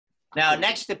Now,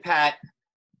 next to Pat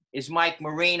is Mike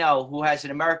Marino, who has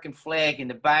an American flag in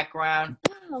the background.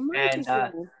 Oh, Mike and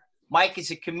Mike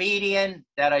is a comedian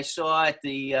that I saw at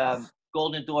the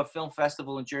Golden Door Film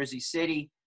Festival in Jersey City.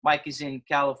 Mike is in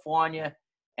California,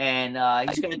 and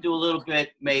he's going to do a little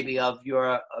bit maybe of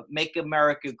your Make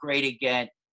America Great Again.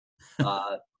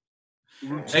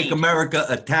 Make America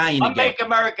Italian again. Make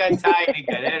America Italian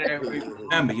again.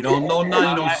 Remember, you don't know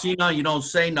nothing, you don't see nothing, you don't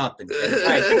say nothing.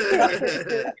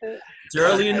 It's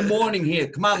early in the morning here.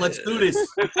 Come on, let's do this.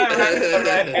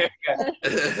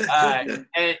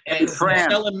 And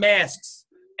Fran selling masks.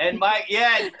 And Mike,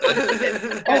 yeah.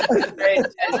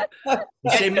 You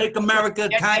say Make America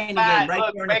Italian again, right?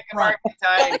 Look, there in Make the front.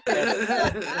 America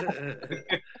Italian.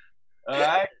 All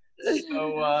right.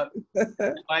 So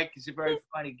Mike is a very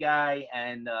funny guy,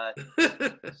 and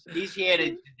he's here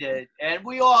to and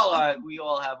we all have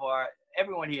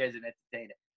everyone here is an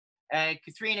entertainer. And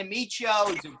Kathrina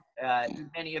Miccio,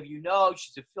 many of you know,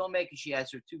 she's a filmmaker. She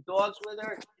has her 2 dogs with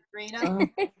her, Kathrina.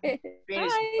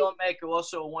 Kathrina's a filmmaker,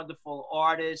 also a wonderful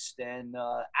artist and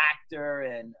actor,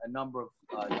 and a number of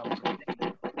things.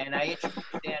 And I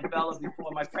introduced Ann Bella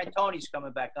before. My friend Tony's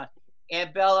coming back on.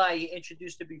 Ann Bella, I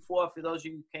introduced her before. For those of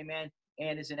you who came in,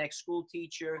 Ann is an ex-school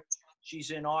teacher.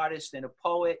 She's an artist and a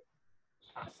poet,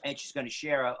 and she's going to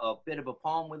share a bit of a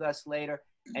poem with us later.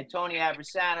 And Tony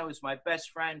Aversano is my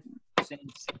best friend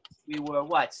since we were,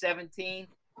 17,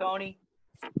 Tony?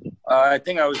 I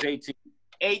think I was 18.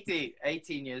 18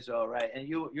 years old, right? And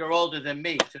you're older than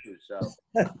me, too, so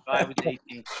I was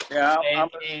 18. Yeah, I'm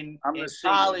in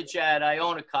college at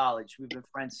Iona College. We've been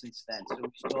friends since then, so we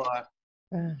saw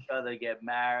each other get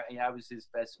married. I was his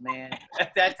best man.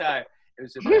 At that time, it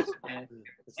was the best man.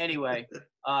 Anyway,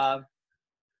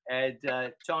 and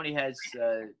Tony has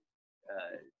 2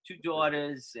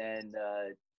 daughters and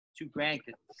 2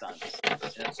 grandsons.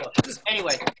 So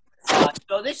anyway,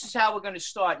 so this is how we're going to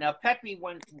start. Now, Pepe,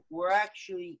 when we're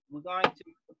going to,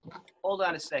 hold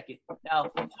on a second.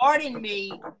 Now, pardon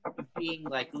me for being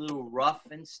like a little rough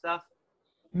and stuff.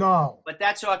 No. But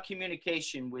that's our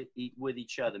communication with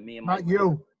each other, me and Not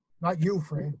you. Not you,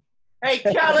 Fran. Hey,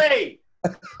 Kelly!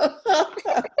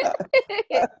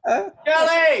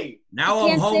 Kelly! Now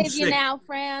I'm homesick. Save you now,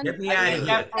 Fran. Get me out of here.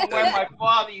 That's from when my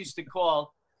father used to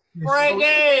call,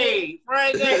 Frankie!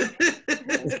 Frankie!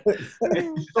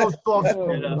 So soft,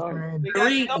 Fran.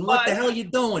 Marie, what the hell you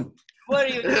doing? What are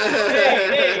you doing?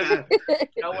 Hey!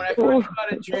 You know, when I first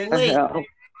started translating,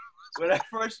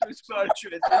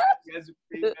 as a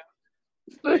female,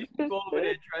 I used to go over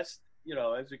there dressed,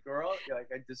 as a girl. Like,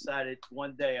 I decided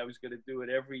one day I was going to do it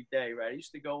every day, right? I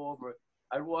used to go over,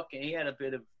 I'd walk in, he had a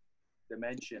bit of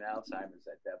dementia, Alzheimer's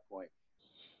at that point.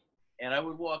 And I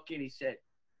would walk in, he said,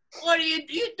 what are you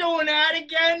doing that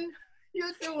again?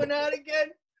 You doing that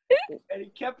again? And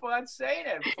he kept on saying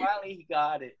it. Finally, he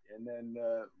got it. And then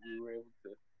we were able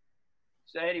to.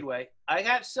 So anyway, I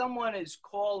have someone is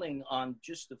calling on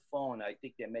just the phone. I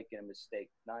think they're making a mistake,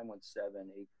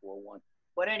 917-841.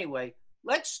 But anyway,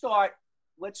 let's start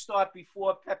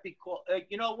before Pepe call.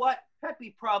 You know what?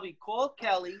 Pepe probably called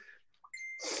Kelly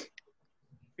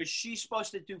because she's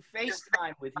supposed to do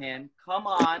FaceTime with him. Come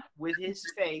on, with his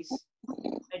face.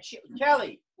 And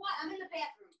Kelly. What? I'm in the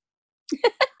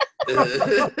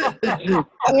bathroom.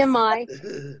 Am I?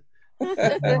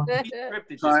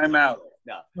 Time out.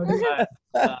 No.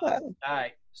 All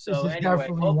right. So anyway,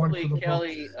 hopefully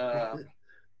Kelly. All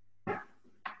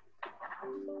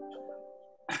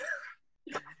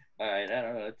right. I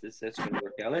don't know if that's going to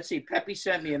work out. Let's see. Pepe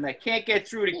sent me, and I can't get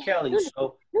through to Kelly,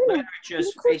 so let her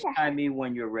just FaceTime me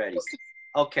when you're ready.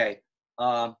 Okay.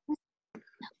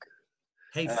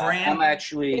 Hey, Fran.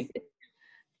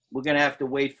 We're going to have to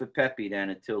wait for Pepe then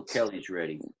until Kelly's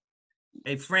ready.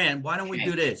 Hey, Fran, why don't we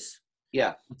do this?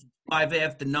 Yeah. It's 5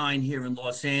 after 9 here in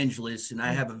Los Angeles, and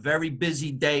I have a very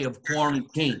busy day of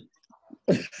quarantine.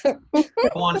 I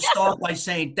want to start by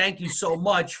saying thank you so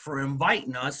much for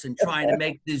inviting us and trying to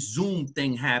make this Zoom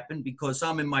thing happen, because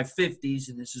I'm in my 50s,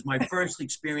 and this is my first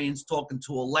experience talking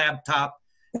to a laptop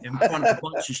in front of a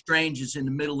bunch of strangers in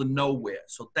the middle of nowhere.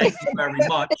 So thank you very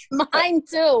much. Mine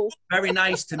too. Very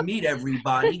nice to meet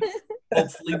everybody.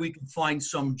 Hopefully we can find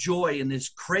some joy in this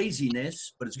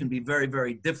craziness, but it's going to be very,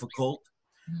 very difficult.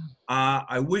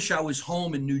 I wish I was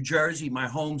home in New Jersey, my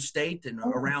home state, and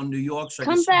around New York, so I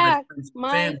could see my friends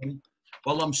and family.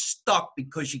 Well, I'm stuck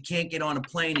because you can't get on a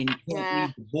plane and you can't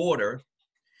leave the border.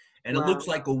 And it looks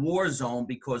like a war zone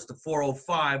because the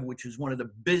 405, which is one of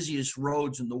the busiest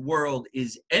roads in the world,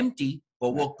 is empty. But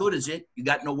what good is it? You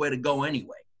got nowhere to go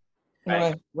anyway.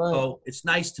 Right. So it's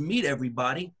nice to meet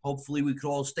everybody. Hopefully we could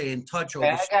all stay in touch.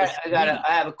 I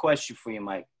have a question for you,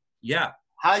 Mike. Yeah.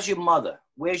 how's your mother?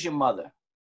 Where's your mother?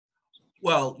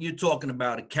 Well, you're talking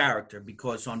about a character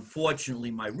because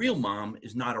unfortunately my real mom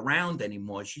is not around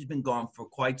anymore. She's been gone for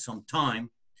quite some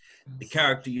time. The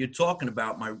character you're talking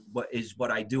about is what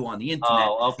I do on the internet.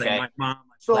 Oh, okay. My mom.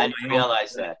 So- I didn't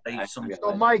realize that.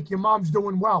 So, Mike, your mom's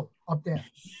doing well up there.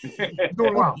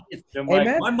 Doing well. So, Mike,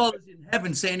 Amen. My mother's in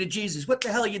heaven saying to Jesus, what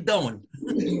the hell are you doing?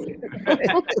 You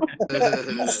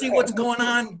see what's going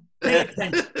on? Pay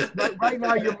attention. Right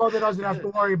now, your mother doesn't have to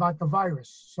worry about the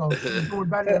virus, so she's doing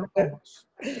better than all of us.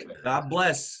 God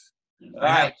bless. all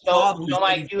right. So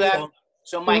Mike, you have.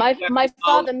 So Mike, My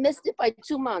father missed it by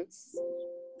 2 months.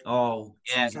 Oh,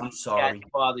 Yeah, geez, I'm sorry. Your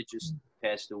father just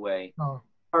passed away, Oh,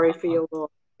 Sorry for your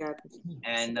loss.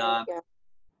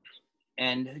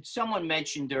 and someone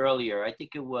mentioned earlier. I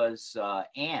think it was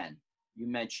Ann. You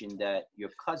mentioned that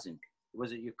your cousin.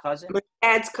 Was it your cousin? My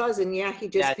dad's cousin, yeah, he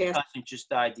just Dad's passed. cousin just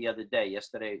died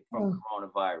yesterday from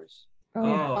coronavirus.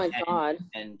 Oh my and, God.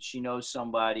 And she knows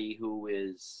somebody who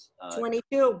is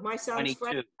 22. My son's 22.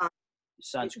 friend.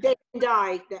 Son's They didn't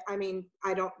die. I mean,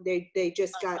 I don't. They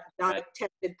just got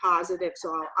tested positive.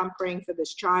 So I'm praying for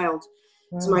this child.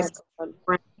 It's my son's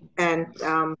friend, and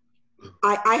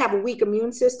I have a weak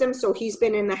immune system, so he's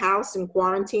been in the house in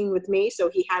quarantine with me. So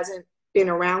he hasn't been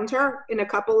around her in a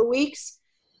couple of weeks.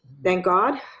 Thank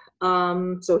God.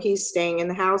 So he's staying in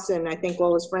the house, and I think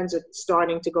all his friends are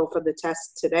starting to go for the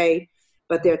test today,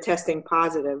 but they're testing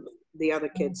positive. The other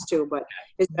kids too, but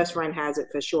his best friend has it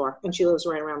for sure, and she lives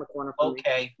right around the corner from me.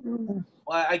 okay.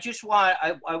 Well, I just want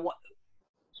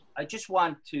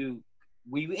to.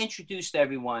 We introduced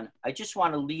everyone. I just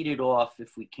want to lead it off,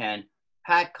 if we can.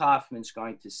 Pat Kauffman's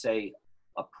going to say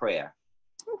a prayer,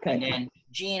 and then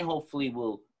Gene hopefully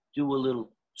will do a little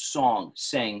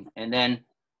sing, and then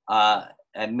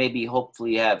and maybe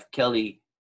hopefully have Kelly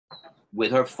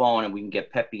with her phone, and we can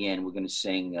get Pepe in. We're going to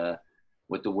sing.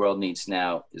 What the world needs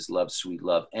now is love, sweet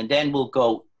love. And then we'll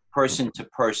go person to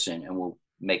person and we'll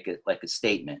make it like a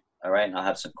statement. All right. And I'll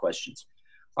have some questions.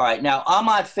 All right. Now I'm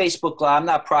on Facebook Live. I'm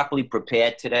not properly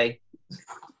prepared today.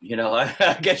 You know,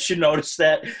 I guess you noticed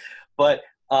that. But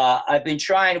I've been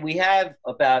trying. We have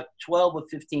about 12 or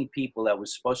 15 people that were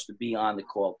supposed to be on the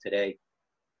call today.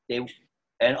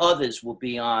 And others will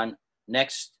be on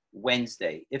next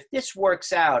Wednesday. If this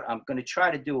works out, I'm going to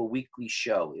try to do a weekly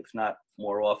show, if not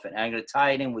more often. I'm going to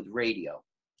tie it in with radio.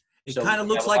 It So kind of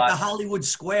looks like the Hollywood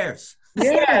Squares.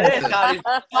 Yeah, it is.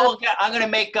 I'm going to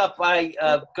make up. Going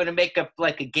to make up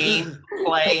like a game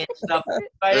play and stuff.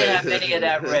 I didn't have any of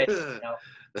that ready. You know?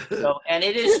 So, and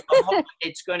it is.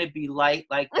 It's going to be light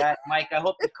like that, Mike. I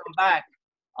hope you come back.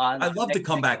 I'd love to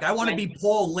come back. I want to be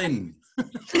Paul Lynn.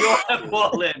 You want to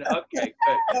Paul in? Okay,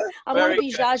 good. I want to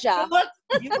be Very good. Jaja.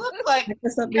 You look like you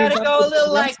gotta go a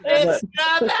little like this.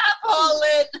 I'm not Paul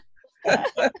in.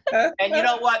 And you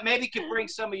know what? Maybe you can bring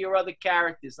some of your other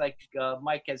characters. Like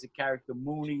Mike has a character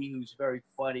Mooney, who's very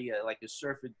funny, like a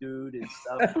surfer dude and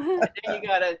stuff. And then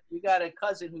you got a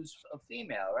cousin who's a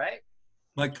female, right?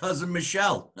 My cousin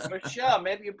Michelle. Rochelle.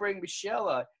 Maybe you bring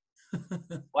Michelle.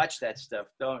 Watch that stuff.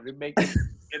 Don't it make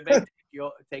you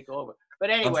take over. But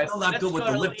anyway, I'm still not good with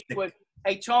the lipstick.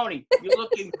 Hey Tony, you're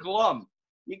looking glum.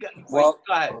 You got Well,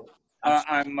 go ahead.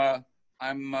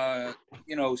 I'm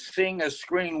you know, seeing a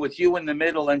screen with you in the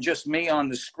middle and just me on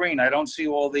the screen. I don't see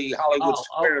all the Hollywood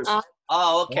squares.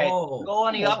 Okay. Oh. Go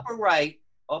on the upper right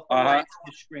of the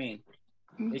screen.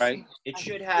 Right. It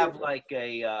should have like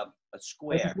a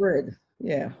square. Grid.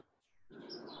 Yeah.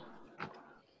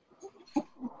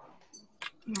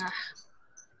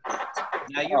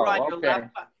 Now you're on your okay.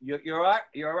 left.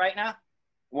 You're all right now.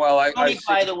 Well, I Tony, see,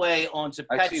 by the way, owns a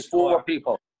I pet see store. 4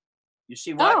 people. You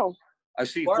see what? Oh, I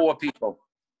see Four? 4 people.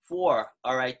 4.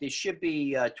 All right. There should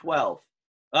be 12.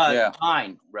 Yeah.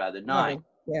 9 rather. 9.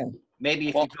 Yeah. Maybe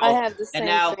if Well, you go. I have the same And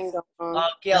now, thing going on.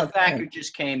 Gail Okay. Thacker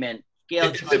just came in. Gail,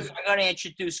 I'm going to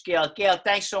introduce Gail. Gail,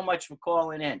 thanks so much for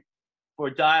calling in, for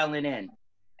dialing in.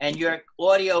 And your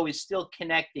audio is still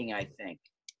connecting, I think.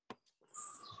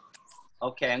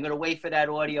 Okay, I'm going to wait for that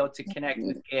audio to connect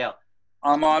with Gail.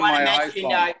 I'm on my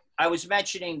iPhone. I was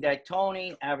mentioning that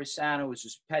Tony Aversano is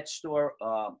a pet store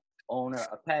owner,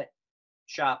 a pet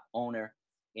shop owner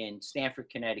in Stamford,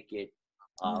 Connecticut.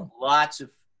 Lots of,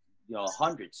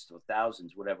 hundreds or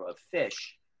thousands, whatever, of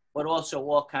fish, but also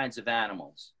all kinds of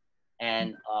animals.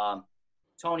 And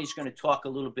Tony's going to talk a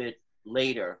little bit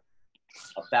later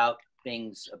about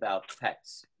things about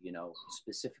pets,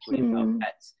 specifically about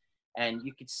pets. And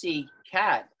you can see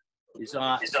Kat is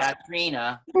on,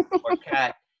 Kathrina, or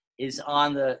Kat, is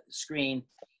on the screen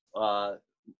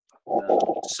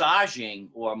massaging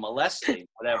or molesting,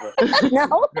 whatever,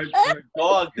 No. her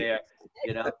dog there.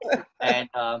 you know. And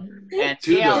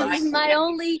Two Gail, dogs. My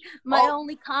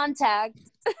only contact.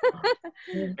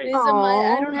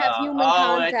 I don't have human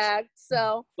contact,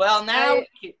 so. Well, now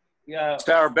yeah, It's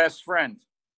our best friend.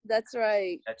 That's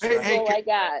right. that's Hey, right. hey, That's all I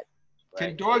got.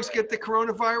 Can dogs get the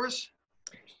coronavirus?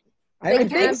 I would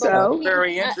think so.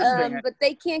 Very interesting. But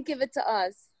they can't give it to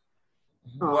us.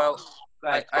 Well, Go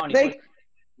ahead, I- Tony, They-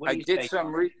 what do you did say?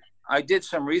 I did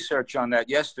some research on that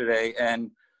yesterday,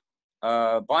 and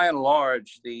by and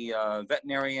large, the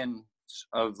veterinarians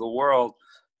of the world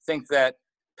think that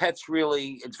pets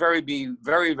it's very,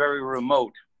 very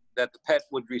remote that the pet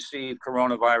would receive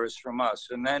coronavirus from us.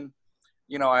 And then,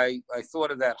 I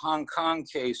thought of that Hong Kong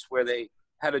case where they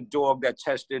had a dog that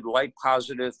tested light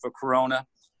positive for corona.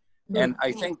 And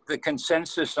I think the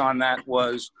consensus on that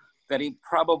was that he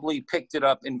probably picked it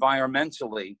up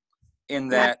environmentally, in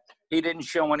that he didn't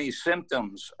show any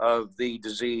symptoms of the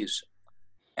disease.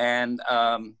 And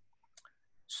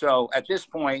so at this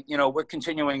point, we're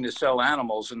continuing to sell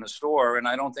animals in the store, and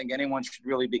I don't think anyone should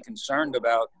really be concerned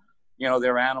about,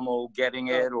 their animal getting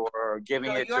it or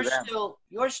giving it to them.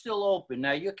 You're still open.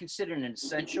 Now, you're considered an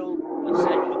essential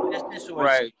business, or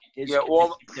Right. is Yeah,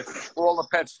 different? all the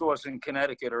pet stores in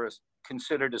Connecticut are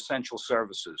considered essential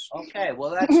services. Okay, well,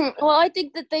 that's Well, I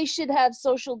think that they should have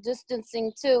social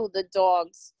distancing too, the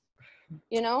dogs.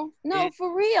 No,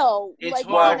 for real. it's Like,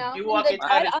 hard. You walk into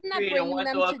I'm the not street and bringing one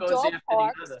them dog to goes dog after the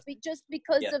parks other. just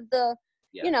because Yeah. of the,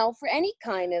 Yeah. for any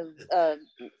kind of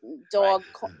dog,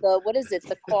 what is it,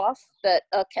 the cough, that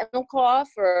kennel cough,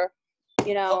 or,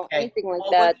 Okay. anything like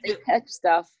Well, that. what They you- catch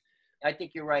stuff. I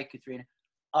think you're right, Kathrina.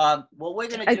 What we're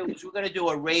gonna I do is we're gonna do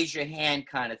a raise your hand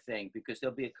kind of thing, because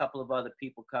there'll be a couple of other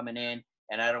people coming in,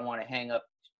 and I don't want to hang up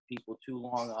people too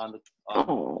long on the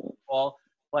call.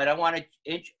 But I want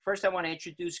to first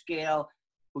introduce Gail,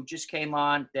 who just came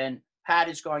on. Then Pat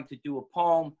is going to do a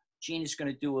poem. Gene is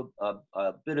going to do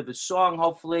a bit of a song,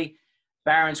 hopefully.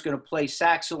 Baron's going to play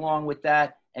sax along with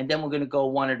that, and then we're going to go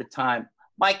one at a time.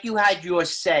 Mike, you had your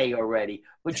say already,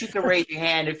 but you can raise your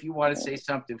hand if you want to say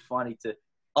something funny to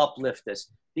uplift us.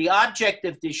 The object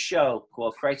of this show,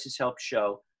 called Crisis Help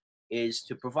Show, is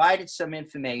to provide some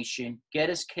information, get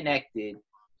us connected,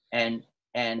 and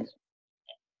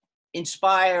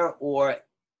inspire, or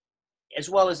as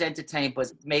well as entertain, but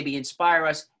maybe inspire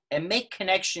us and make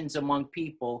connections among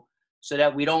people so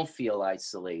that we don't feel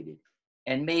isolated.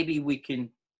 And maybe we can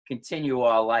continue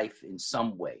our life in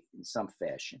some way, in some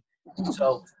fashion.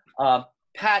 So,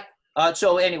 Pat,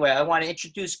 so anyway, I want to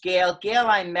introduce Gail. Gail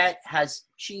I met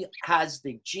she has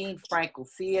the Gene Frankel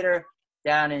Theater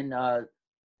down in,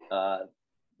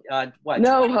 what?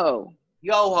 No-ho.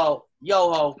 Yoho.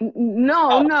 No-ho.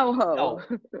 No.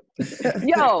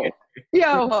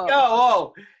 Yo-ho.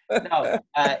 Yo, no,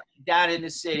 down in the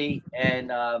city,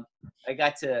 and I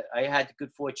had the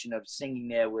good fortune of singing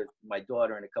there with my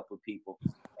daughter and a couple of people,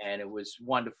 and it was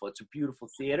wonderful. It's a beautiful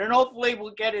theater, and hopefully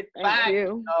we'll get it back. Thank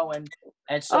you.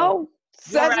 And so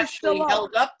you're says it's actually still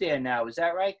held up there now. Is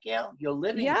that right, Gail? You're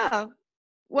living. Yeah.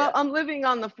 Well, Yeah. I'm living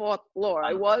on the 4th floor.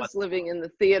 I On the was 4th living in the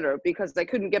theater because I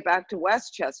couldn't get back to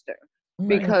Westchester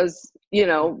because,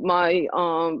 my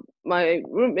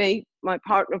roommate, my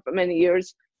partner for many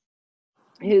years,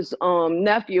 his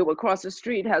nephew across the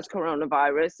street has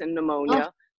coronavirus and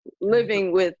pneumonia,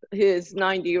 living with his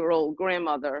 90-year-old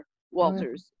grandmother,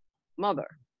 Walter's mother.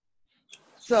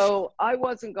 So I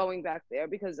wasn't going back there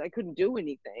because I couldn't do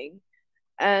anything,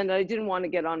 and I didn't want to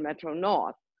get on Metro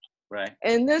North. Right.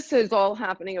 And this is all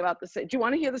happening about the same. Do you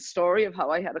want to hear the story of how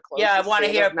I had to close? Yeah, I the want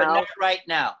to theater hear it, but now? not right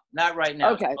now. Not right now.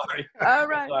 Okay. Sorry. All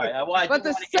right. Sorry. But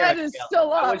the set is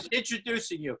still I up. was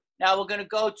introducing you. Now we're going to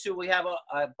go to, we have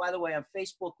by the way, on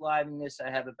Facebook Live in this, I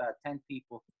have about 10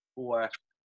 people who are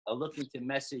looking to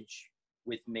message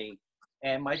with me.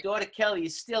 And my daughter Kelly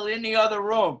is still in the other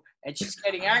room, and she's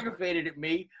getting aggravated at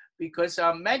me because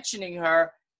I'm mentioning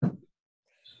her.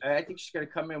 I think she's going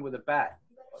to come in with a bat.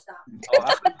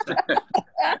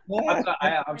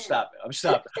 I'm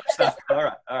stopping.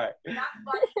 All right.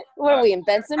 What are we in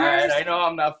Bensonhurst? All right, I know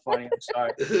I'm not funny. I'm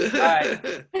sorry. All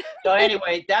right. So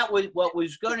anyway, that was what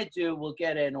was going to do. We'll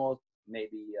get in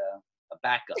maybe a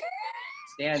backup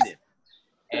stand-in,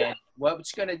 and what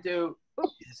it's going to do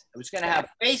is it was going to have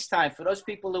FaceTime for those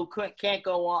people who can't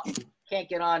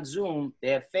get on Zoom. They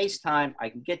have FaceTime. I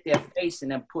can get their face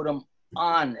and then put them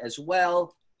on as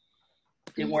well.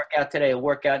 Didn't work out today. It'll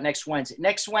work out next Wednesday.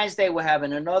 Next Wednesday, we're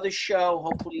having another show.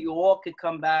 Hopefully, you all could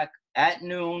come back at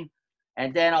noon,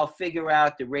 and then I'll figure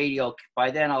out the radio.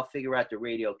 By then, I'll figure out the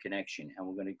radio connection, and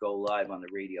we're going to go live on the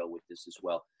radio with this as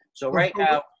well. So right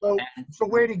now, So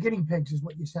we're the guinea pigs, is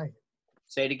what you're saying.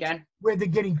 say it again. We're the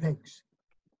guinea pigs.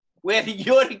 We're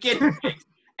you're the guinea pigs,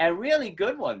 and really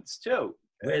good ones too.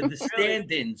 We're the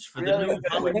stand-ins for the new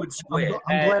Hollywood Square.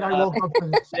 I'm glad I woke up for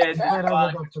this. I'm glad I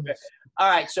woke up for this. All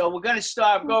right, so we're going to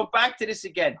start. Go back to this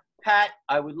again. Pat,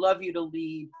 I would love you to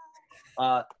lead.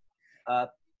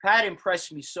 Pat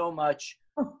impressed me so much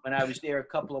when I was there a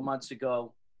couple of months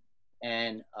ago,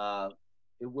 and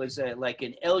it was like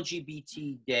an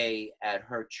LGBT day at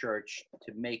her church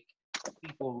to make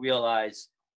people realize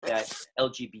that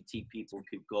LGBT people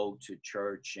could go to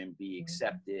church and be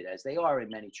accepted, as they are in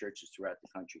many churches throughout the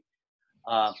country.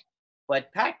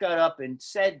 But Pat got up and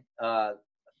said,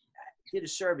 did a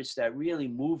service that really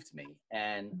moved me,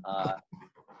 and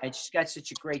she's got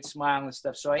such a great smile and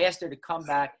stuff. So I asked her to come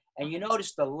back, and you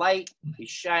notice the light is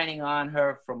shining on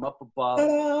her from up above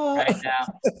right now.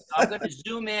 So I'm going to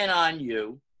zoom in on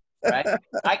you, right?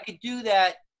 I could do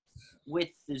that with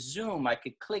the Zoom. I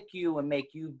could click you and make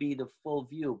you be the full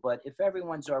view, but if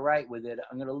everyone's all right with it,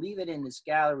 I'm going to leave it in this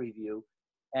gallery view,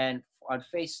 and on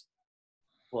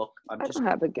Facebook, I'm just I don't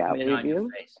have a gallery view.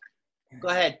 Go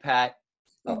ahead, Pat.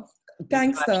 Oh,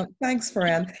 thanks,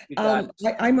 Fran.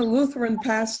 I'm a Lutheran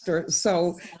pastor,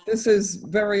 so this is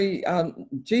very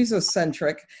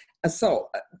Jesus-centric. So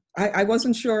I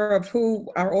wasn't sure of who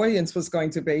our audience was going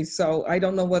to be, so I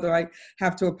don't know whether I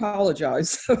have to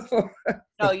apologize.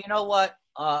 No, you know what?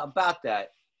 About that,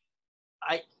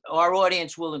 our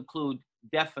audience will include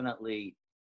definitely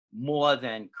more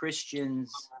than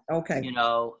Christians. Okay.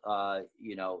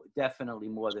 Definitely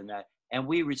more than that, and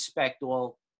we respect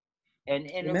all.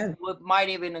 And Amen. it might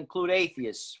even include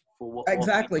atheists.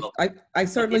 Exactly. I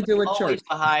certainly do at church. Always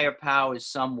a higher power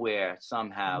somewhere,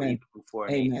 somehow, Amen. even before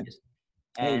an Amen. atheist.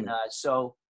 And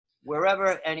so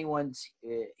wherever anyone's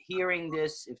hearing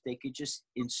this, if they could just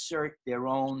insert their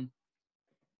own,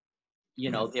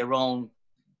 their own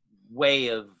way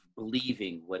of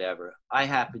believing, whatever. I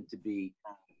happen to be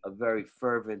a very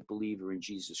fervent believer in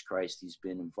Jesus Christ. He's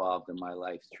been involved in my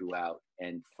life throughout.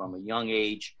 And from a young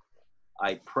age,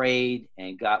 I prayed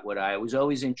and got what I was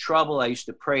always in trouble. I used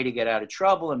to pray to get out of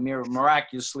trouble, and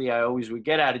miraculously, I always would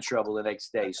get out of trouble the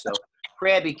next day. So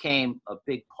prayer became a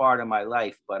big part of my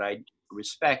life, but I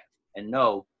respect and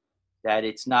know that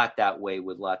it's not that way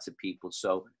with lots of people.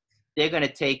 So they're going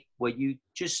to take what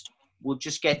we'll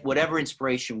just get whatever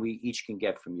inspiration we each can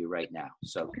get from you right now.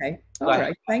 So okay. All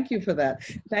right. Thank you for that.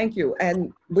 Thank you.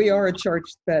 And we are a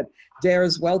church that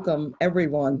dares welcome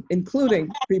everyone,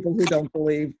 including people who don't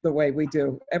believe the way we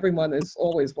do. Everyone is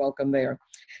always welcome there.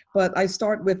 But I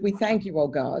start with, we thank you, oh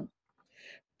God,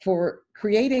 for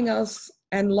creating us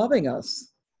and loving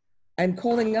us and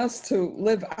calling us to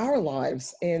live our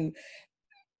lives in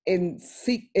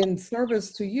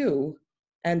service to you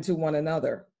and to one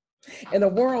another. In a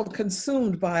world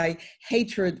consumed by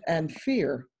hatred and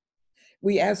fear,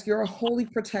 we ask your holy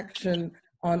protection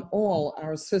on all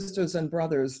our sisters and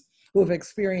brothers who have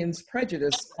experienced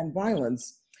prejudice and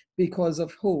violence because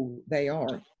of who they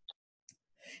are.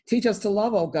 Teach us to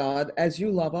love, O God, as you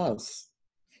love us.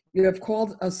 You have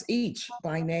called us each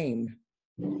by name.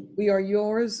 We are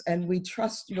yours, and we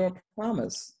trust your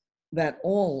promise that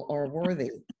all are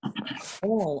worthy,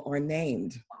 all are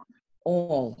named,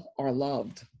 all are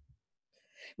loved.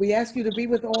 We ask you to be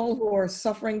with all who are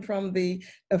suffering from the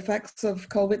effects of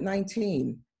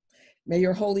COVID-19. May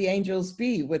your holy angels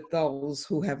be with those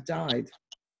who have died.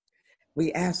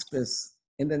 We ask this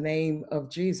in the name of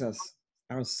Jesus,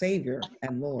 our Savior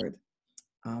and Lord.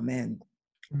 Amen.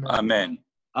 Amen.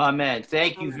 Amen.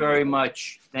 Thank you very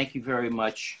much. Thank you very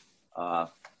much for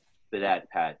that,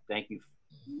 Pat. Thank you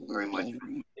very much.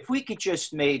 If we could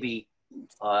just maybe,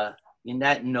 in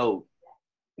that note,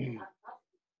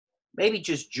 maybe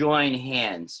just join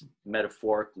hands,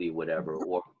 metaphorically, whatever,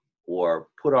 or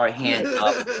put our hands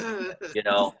up,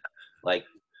 like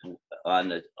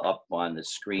up on the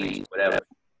screen, whatever,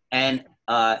 and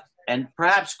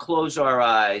perhaps close our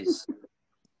eyes.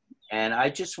 And I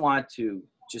just want to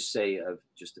just say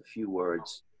just a few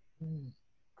words.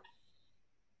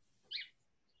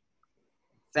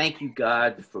 Thank you,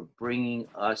 God, for bringing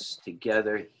us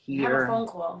together here. I have a phone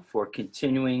call. For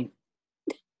continuing.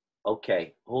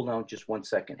 Okay, hold on just 1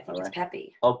 second. I think it's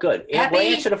Pepe. Oh, good. Pepe? Well,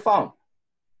 answer the phone.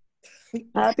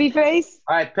 Happy face.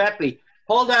 All right, Pepe.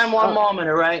 Hold on one moment,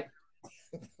 all right?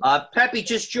 Pepe,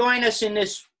 just join us in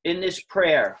this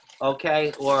prayer,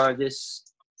 okay? Or this.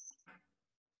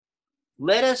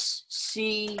 Let us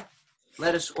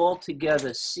all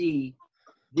together see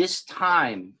this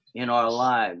time in our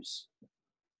lives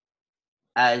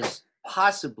as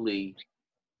possibly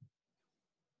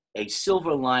a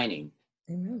silver lining.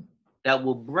 Amen. That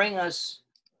will bring us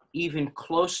even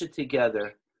closer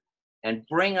together and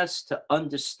bring us to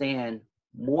understand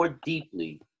more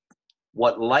deeply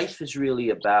what life is really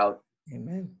about.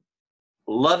 Amen.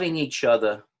 Loving each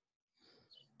other,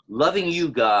 loving you,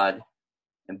 God,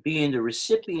 and being the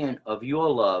recipient of your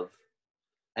love.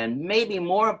 And maybe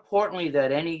more importantly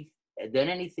than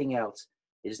anything else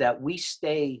is that we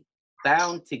stay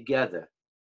bound together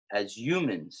as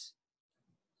humans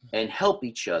and help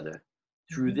each other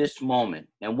through this moment.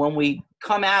 And when we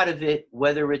come out of it,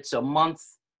 whether it's a month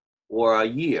or a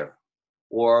year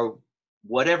or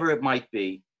whatever it might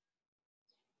be,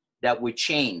 that we're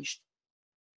changed,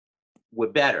 we're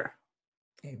better.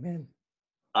 Amen.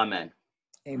 Amen.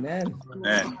 Amen.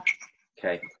 Amen.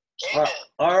 Okay.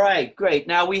 All right, great.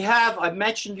 Now I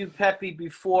mentioned you, Pepe,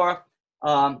 before.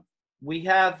 We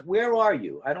have, where are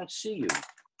you? I don't see you.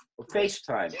 Oh,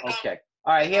 FaceTime. Okay.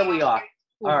 All right, here we are.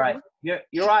 All right.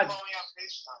 You're on.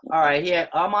 All right, here.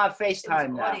 I'm on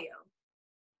FaceTime now.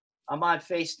 I'm on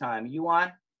FaceTime. You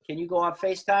on? Can you go on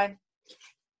FaceTime?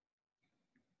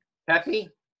 Pepe?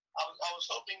 I was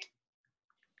hoping.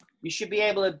 You should be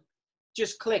able to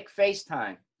just click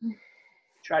FaceTime.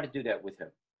 Try to do that with him.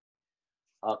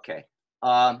 Okay.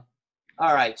 All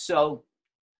right. So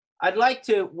I'd like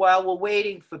to, while we're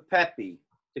waiting for Pepe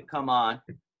to come on,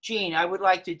 Gene, I would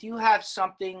like to, do you have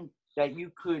something that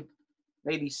you could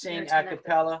maybe sing a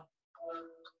cappella?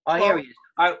 Oh, here he is.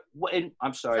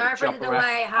 I'm sorry to jump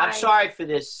around. I'm sorry for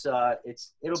this.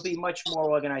 It'll be much more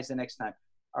organized the next time.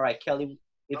 All right, Kelly,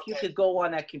 if you could go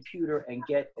on that computer and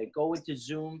go into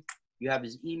Zoom, you have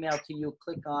his email to you,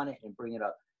 click on it and bring it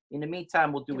up. In the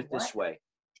meantime, we'll do it this way.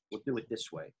 We'll do it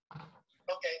this way.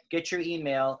 Okay. Get your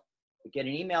email. Get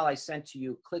an email I sent to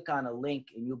you. Click on a link,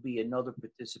 and you'll be another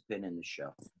participant in the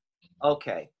show.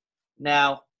 Okay.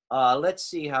 Now, let's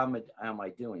see how am I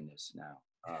doing this now.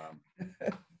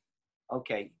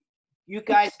 Okay. You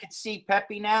guys can see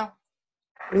Pepe now?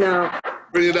 No.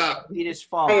 Bring it up. See his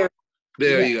phone.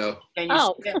 There you go. Can you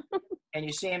see him? Can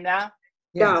you see him now?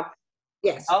 No.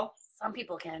 Yes. Oh? Some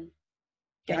people can.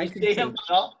 Can you see him?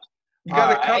 No? You got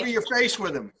to All cover right. your face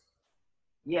with him.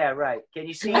 Yeah, right. Can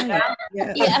you see him now?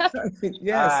 Yeah. Yes.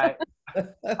 All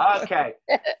right. Okay.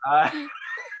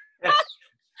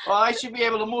 Well, I should be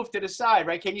able to move to the side,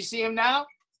 right? Can you see him now?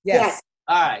 Yes.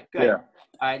 All right, good. Yeah.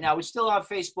 All right, now we're still on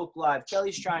Facebook Live.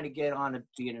 Kelly's trying to get on and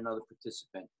being another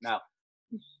participant. Now,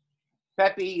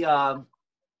 Pepe,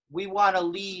 we want to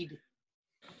lead.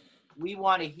 We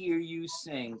want to hear you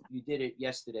sing. You did it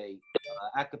yesterday,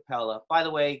 a cappella. By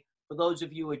the way, for those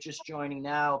of you who are just joining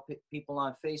now, people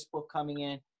on Facebook coming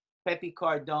in, Pepe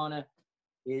Cardona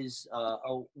is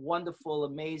a wonderful,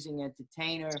 amazing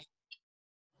entertainer.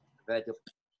 I've had the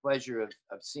pleasure of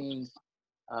seeing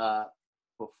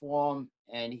perform,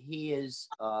 and he is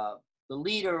the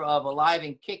leader of Alive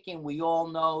and Kicking. We all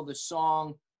know the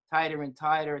song Tighter and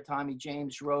Tighter. Tommy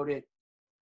James wrote it.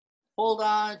 Hold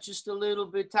on just a little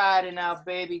bit tighter now,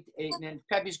 baby. And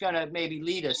Pepe's gonna maybe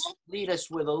lead us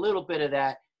with a little bit of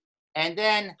that. And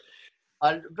then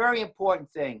a very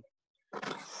important thing,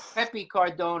 Pepe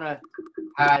Cardona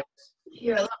has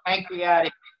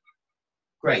pancreatic,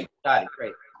 great, got it,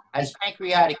 great, has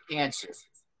pancreatic cancer.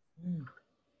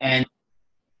 And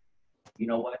you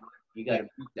know what? You got to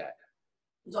mute that.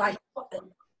 You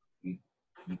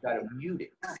got to mute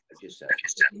it. I just said.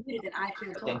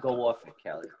 But then go off it,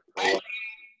 Kelly. Go off.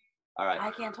 All right.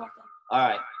 I can't talk then. All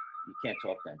right. You can't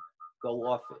talk then. Go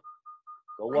off it.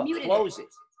 Go off. Close it.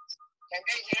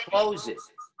 Close it.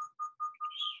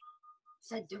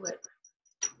 Said do it.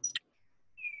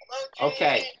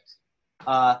 Okay.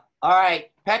 All right.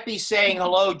 Pepe's saying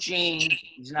hello, Gene.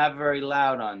 He's not very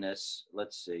loud on this.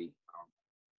 Let's see.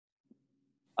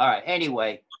 All right.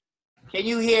 Anyway, can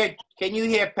you hear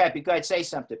Pepe? Go ahead, say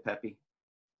something, Pepe.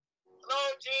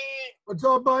 Hello, Gene. What's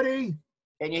up, buddy?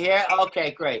 Can you hear?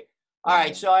 Okay, great. All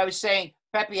right. So I was saying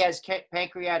Pepe has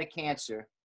pancreatic cancer,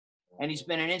 and he's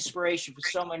been an inspiration for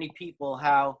so many people.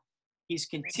 How he's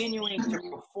continuing to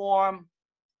perform,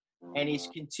 and he's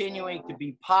continuing to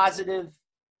be positive,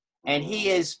 and he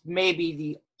is maybe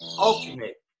the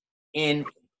ultimate in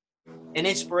an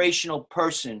inspirational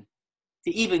person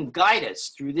to even guide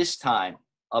us through this time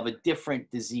of a different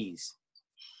disease.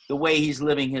 The way he's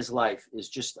living his life is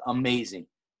just amazing.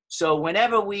 So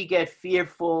whenever we get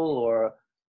fearful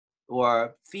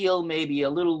or feel maybe a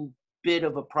little bit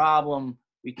of a problem,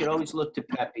 we could always look to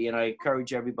Pepe, and I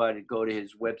encourage everybody to go to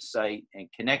his website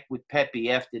and connect with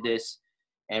Pepe after this.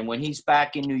 And when he's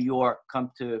back in New York, come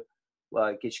to, well,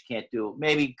 I guess you can't do it.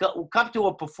 Maybe come to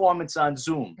a performance on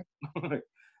Zoom,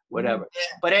 whatever.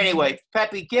 But anyway,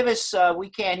 Pepe, give us, we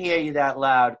can't hear you that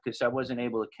loud because I wasn't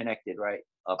able to connect it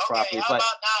properly. How about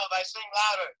now if I sing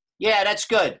louder? Yeah, that's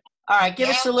good. All right, give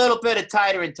us a little bit of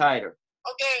Tighter and Tighter.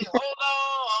 Okay, hold on.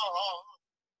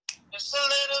 Just a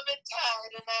little bit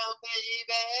tighter now,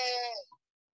 baby.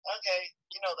 Okay,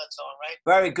 you know that song, right?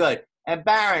 Very good. And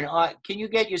Baron, can you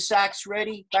get your sax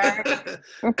ready, Baron?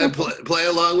 And play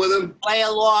along with him. Play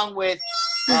along with.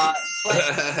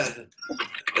 I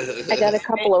got a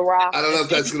couple of rocks. I don't know if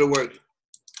that's gonna work.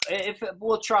 If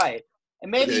we'll try it, and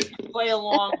maybe Okay. you can play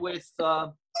along with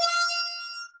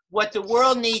what the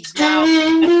world needs now.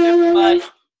 Everybody,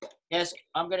 yes,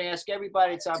 I'm going to ask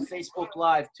everybody. It's on Facebook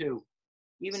Live too.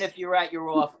 Even if you're at your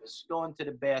office, go into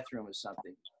the bathroom or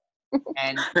something,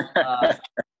 and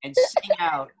sing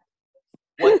out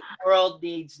what the world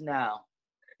needs now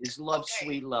is love, Okay.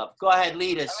 sweet love. Go ahead,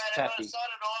 lead us, All right, I'm Pepe. gonna start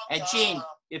it off. And Gene,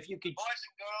 if you could Boys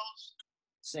and girls,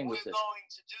 sing we're with us. going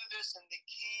to do this in the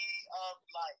key of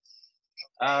life.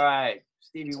 All right,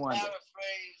 Stevie To Wonder.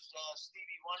 paraphrase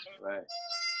Stevie Wonder, Right.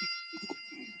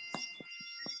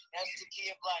 that's the key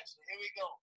of life. So here we go.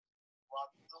 What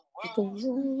the The world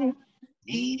world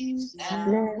needs now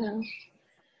now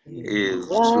Is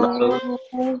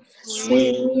love,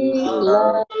 sweet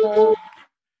love. love,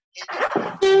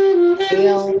 the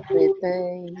only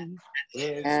thing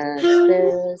that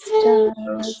there's just too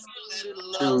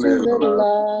too little little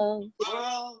love.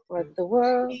 love. What the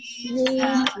world needs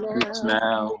It's now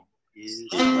now Is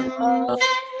love,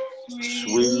 sweet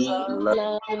sweet love.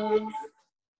 love.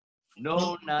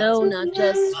 no, No, not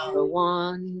just for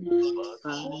one,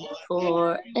 but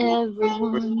for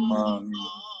everyone.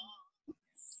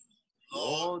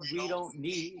 Lord, we don't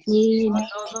need Need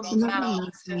another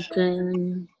another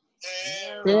mountain.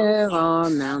 There are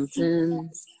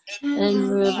mountains and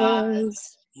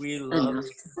rivers We love enough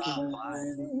to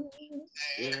fly.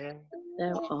 yeah.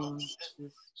 There are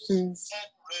mountains,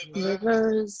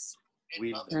 rivers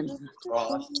We enough to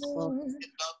cross cross,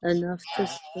 enough to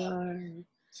fly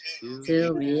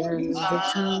till the end of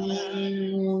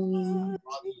time.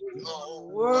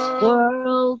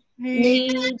 World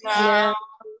needs now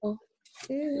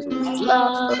is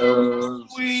love,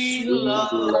 sweet sweet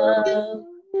love.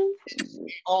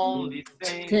 only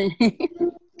thing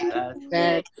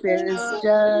That is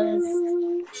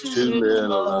just Too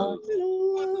little love.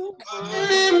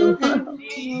 love.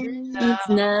 Needs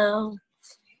now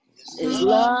is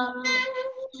love,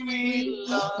 sweet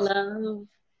love.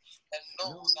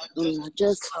 Not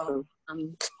just for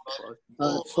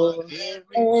but for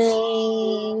everyone.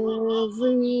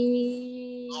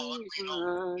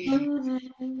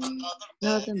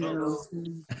 Another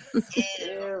mountain.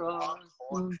 there are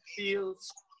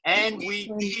fields and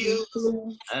wheat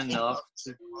fields enough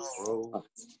to grow.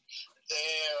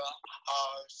 There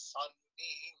are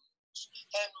sunbeams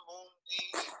and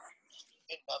moonbeams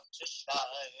enough to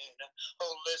shine.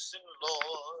 Oh, listen,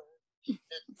 Lord, if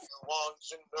you want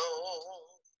to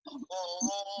know.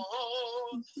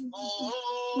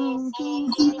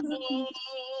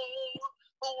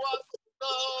 What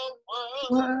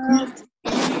the world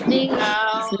Needs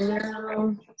Now,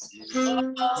 now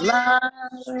love,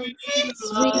 sweet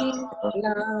love.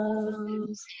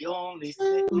 the only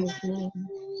thing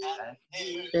that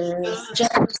There's is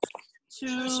just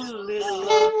too little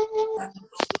love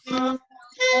love,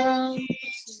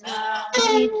 now.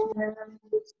 sweet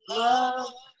Love,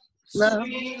 love,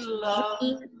 sweet love.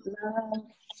 sweet love.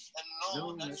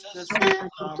 No, that's just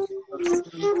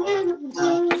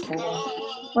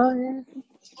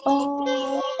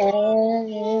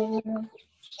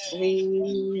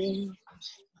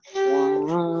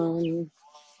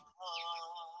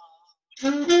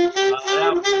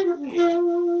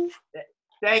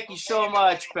Thank you so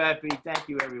much, Pepe. Thank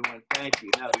you, everyone. Thank you.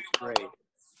 That was great.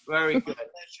 Very good.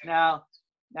 Now,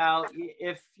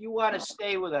 if you want to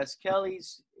stay with us,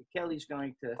 Kelly's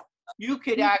going to. You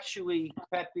could actually,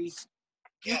 Pepe,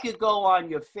 you could go on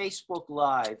your Facebook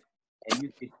Live, and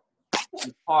you could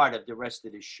be part of the rest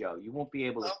of the show. You won't be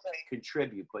able to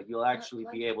contribute, but you'll actually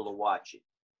be able to watch it.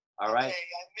 All right. Okay,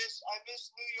 I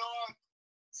miss New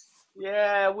York.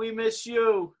 Yeah, we miss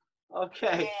you.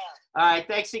 Okay. Yeah. All right.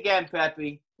 Thanks again,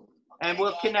 Pepe. And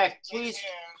we'll connect.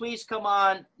 Please come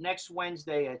on next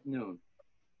Wednesday at noon.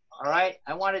 All right.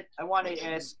 I want to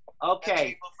ask.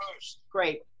 Okay. April 1st.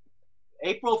 Great.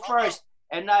 April 1st,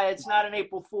 and it's not an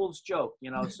April Fool's joke,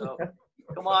 So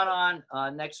come on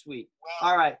next week.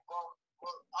 Well, All right.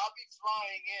 Well, I'll be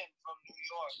flying in from New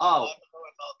York. Oh. So I don't know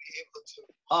if I'll be able to.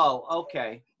 Oh,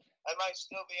 okay. I might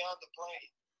still be on the plane.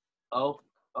 Oh,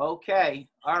 okay.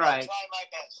 All I'll right. try my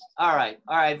best. All right.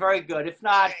 All right. Very good. If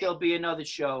not, there'll be another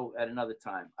show at another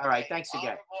time. All right. Thanks Au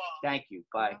again. revoir. Thank you.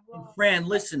 Bye. Fran,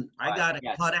 listen, I Right, got to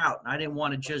yes. cut out. I didn't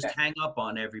want to just Okay. hang up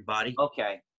on everybody.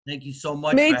 Okay. Thank you so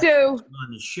much Me for too. having me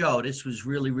on the show. This was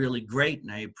really, really great,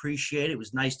 and I appreciate it. It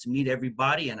was nice to meet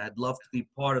everybody, and I'd love to be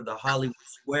part of the Hollywood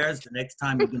Squares the next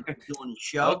time you're going to be doing the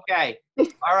show. Okay.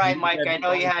 All right, Mike. I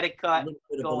know you had to cut. A little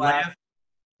bit of a Go out. laugh.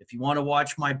 If you want to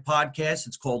watch my podcast,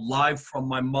 it's called Live from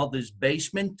My Mother's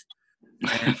Basement.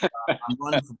 And I'm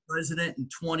running for president in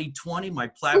 2020. My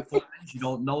platform is you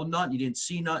don't know nothing, you didn't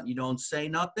see nothing, you don't say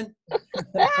nothing.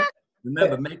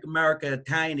 Remember, make America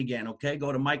Italian again, okay?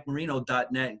 Go to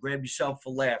MikeMarino.net and grab yourself a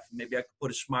laugh. Maybe I can put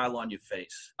a smile on your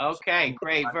face. Okay,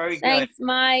 great. Very good. Thanks,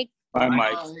 Mike. Bye,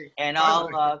 Mike. And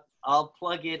I'll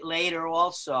plug it later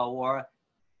also. Or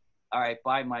all right,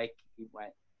 bye, Mike. He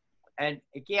went. And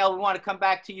Gail, we want to come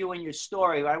back to you and your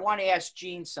story. I want to ask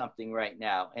Jean something right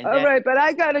now. And All right, but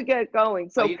I gotta get going.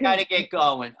 So you got to get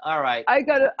going. All right. I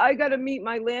gotta meet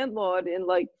my landlord in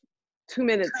like 2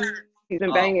 minutes. He's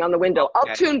been banging on the window. Okay.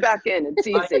 I'll tune back in. It's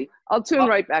easy. I'll tune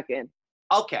right back in.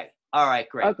 Okay. All right.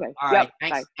 Great. Okay. All right.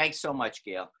 Yep. Thanks. Thanks so much,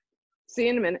 Gail. See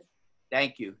you in a minute.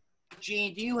 Thank you.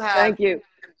 Jean, do you have? Thank you.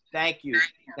 Thank you.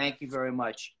 Thank you very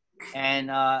much. And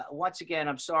once again,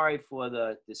 I'm sorry for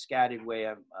the scattered way.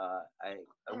 I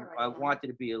wanted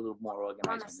to be a little more organized.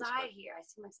 On the side here, I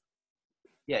see myself.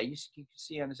 Yeah, you can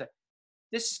see on the side.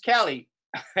 This is Kelly.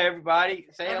 Everybody,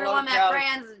 say Everyone hello, that Kelly.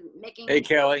 Fran's making. Hey,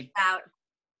 Kelly. Out.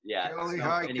 Yeah. Kelly, so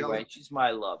hi, anyway, Kelly. she's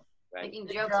my love. Right. Making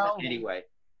jokes about me. Anyway,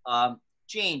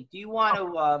 Jean, do you want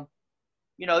to?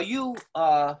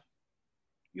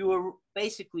 You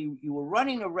were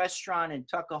running a restaurant in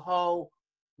Tuckahoe.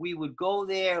 We would go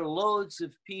there, loads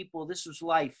of people. This was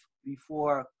life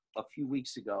before a few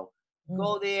weeks ago.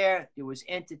 Go there. There was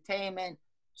entertainment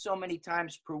so many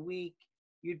times per week.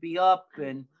 You'd be up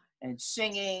and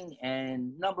singing,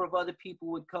 and a number of other people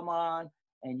would come on,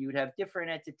 and you'd have different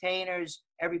entertainers.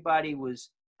 Everybody was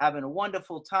having a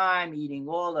wonderful time, eating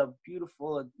all the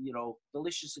beautiful,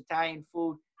 delicious Italian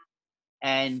food.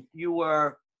 And you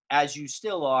were, as you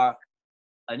still are,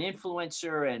 an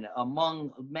influencer and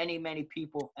among many, many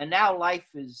people. And now life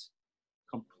is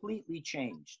completely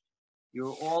changed.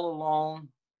 You're all alone.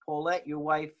 Paulette, your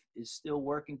wife, is still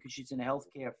working because she's in the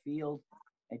healthcare field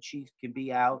and she can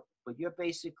be out. But you're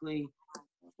basically,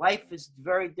 life is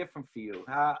very different for you.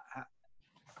 How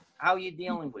are you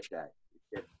dealing with that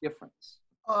difference?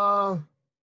 I'm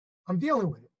dealing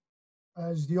with it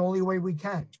as the only way we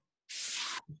can.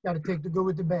 You got to take the good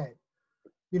with the bad.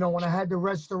 When I had the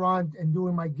restaurant and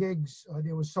doing my gigs,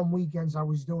 there was some weekends I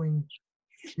was doing,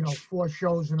 4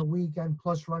 shows in a weekend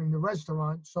plus running the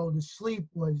restaurant. So the sleep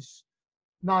was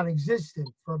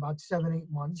non-existent for about 7-8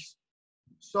 months.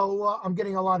 So I'm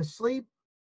getting a lot of sleep.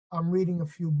 I'm reading a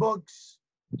few books,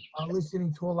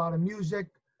 listening to a lot of music.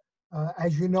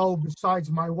 As you know,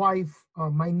 besides my wife,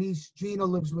 my niece Gina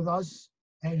lives with us,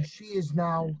 and she is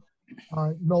now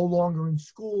no longer in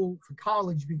school for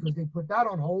college because they put that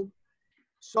on hold.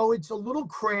 So it's a little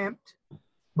cramped,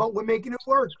 but we're making it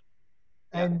work.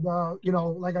 And,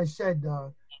 like I said,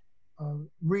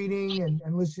 reading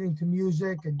and listening to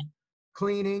music and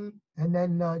cleaning. And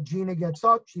then Gina gets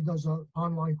up, she does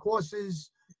online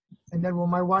courses. And then when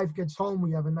my wife gets home,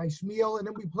 we have a nice meal, and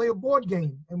then we play a board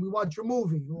game and we watch a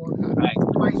movie, or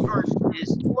vice versa.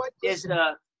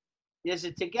 There's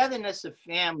a togetherness of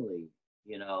family,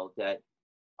 that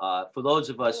for those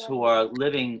of us who are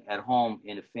living at home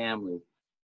in a family,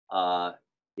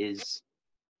 is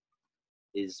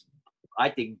I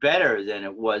think better than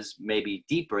it was, maybe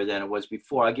deeper than it was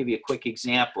before. I'll give you a quick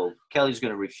example. Kelly's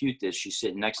going to refute this. She's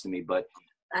sitting next to me, but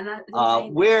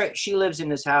where she lives in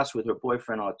this house with her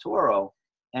boyfriend Arturo,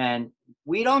 and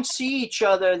we don't see each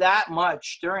other that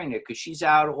much during it because she's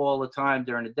out all the time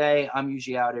during the day. I'm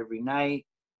usually out every night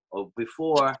or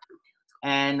before.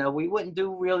 And we wouldn't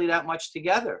do really that much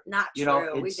together. Not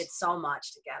true. We did so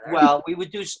much together. Well, we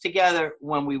would do together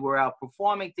when we were out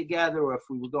performing together, or if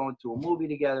we were going to a movie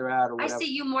together out, or whatever. I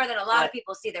see you more than a lot of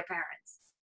people see their parents.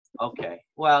 Okay.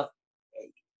 Well,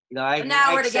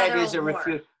 now we're together there's a more.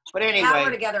 refute. But anyway, now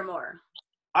we're together more.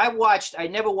 I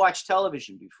never watched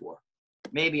television before.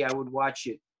 Maybe I would watch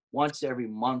it once every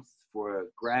month for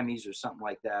Grammys or something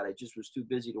like that. I just was too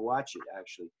busy to watch it,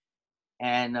 actually.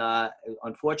 And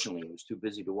unfortunately, I was too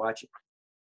busy to watch it.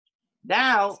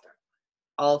 Now,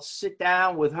 I'll sit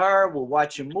down with her. We'll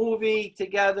watch a movie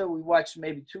together. We watched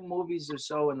maybe 2 movies or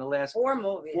so in the last 4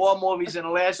 movies. 4 movies in the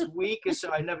last week or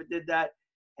so. I never did that,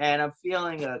 and I'm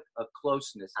feeling a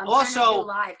closeness. I'm also, trying to do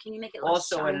live. Can you make it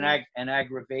also an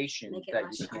aggravation that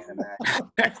you can't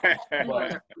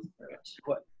imagine.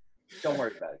 But don't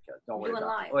worry about it, Kelly. Don't worry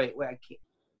about it. Wait, I can't.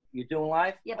 You're doing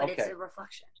live? Yeah, but okay. It's a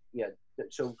reflection. Yeah,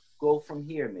 so go from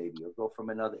here maybe, or go from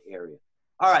another area.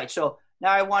 All right, so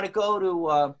now I want to go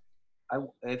to,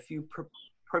 if you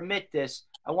permit this,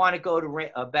 I want to go to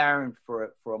Baron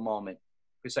for a moment,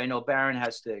 because I know Baron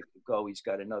has to go. He's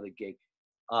got another gig.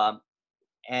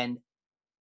 And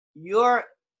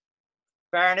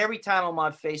Baron, every time I'm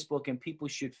on Facebook, and people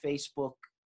should Facebook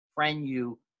friend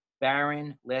you,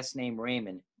 Baron, last name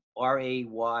Raymonde,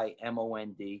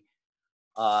 Raymonde.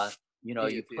 You know,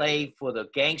 you play for the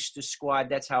Gangster Squad.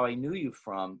 That's how I knew you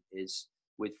from, is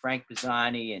with Frank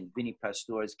Pisani and Vinny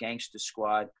Pastore's Gangster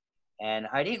Squad. And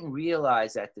I didn't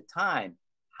realize at the time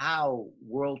how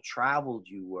world-traveled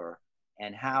you were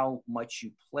and how much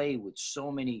you play with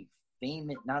so many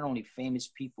famous, not only famous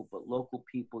people, but local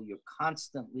people. You're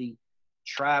constantly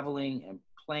traveling and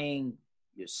playing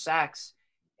your sax,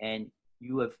 and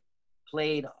you have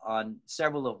played on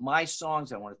several of my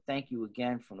songs. I want to thank you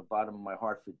again from the bottom of my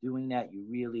heart for doing that. You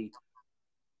really,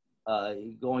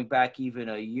 going back even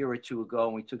a year or two ago,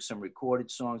 when we took some recorded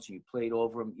songs and you played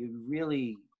over them, you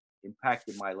really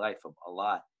impacted my life a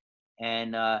lot.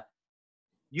 And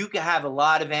you can have a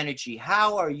lot of energy.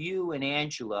 How are you and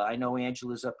Angela? I know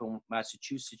Angela's up in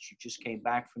Massachusetts. You just came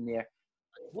back from there.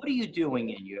 What are you doing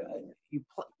in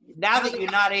now that you're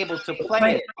not able to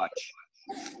play as much?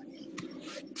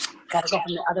 Gotta go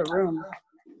from the other room.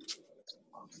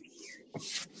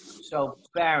 So,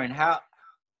 Baron, how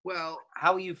Well,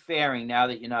 are you faring now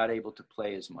that you're not able to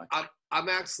play as much? I'm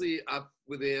actually up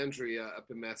with Andrea up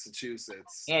in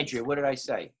Massachusetts. Andrea, what did I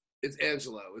say? It's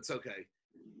Angelo. It's okay.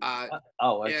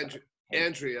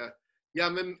 Andrea. Yeah,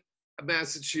 I'm in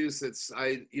Massachusetts.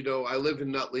 I live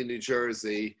in Nutley, New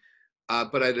Jersey,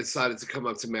 but I decided to come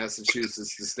up to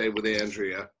Massachusetts to stay with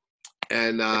Andrea.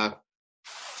 And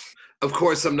of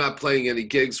course, I'm not playing any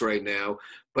gigs right now,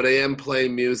 but I am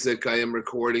playing music. I am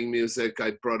recording music.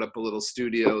 I brought up a little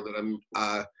studio that I'm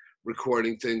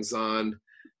recording things on.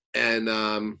 And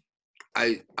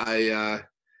I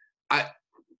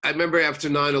remember after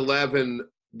 9/11,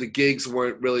 the gigs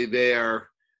weren't really there,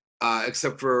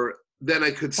 except for then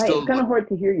I could still. It's kind of hard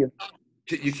to hear you.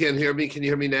 You can't hear me? Can you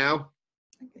hear me now?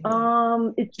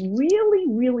 It's really,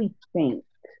 really faint.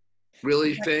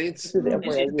 Really faint? Is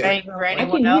it faint for I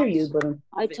anyone can else? hear you, but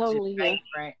I totally hear.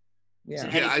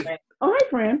 yeah. Oh, hi,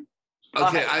 Fran.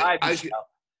 Okay,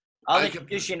 I'll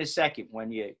introduce you in a second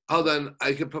when you. Hold on,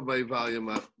 I can put my volume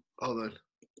up. Hold on.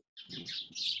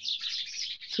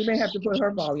 She may have to put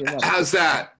her volume up. How's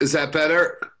that? Is that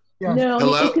better? Yeah. No,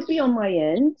 Hello? it could be on my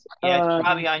end. Yeah, it's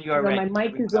probably on your end. My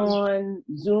mic is on.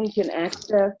 Zoom can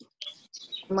access.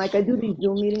 Like I do these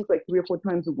Zoom meetings like 3 or 4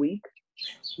 times a week.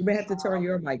 You may have to turn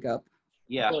your mic up.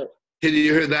 Yeah. Can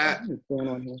you hear that? What's going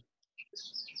on here?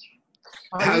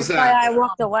 How's That's why that? I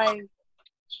walked away.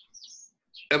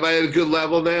 Am I at a good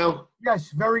level now?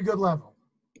 Yes, very good level.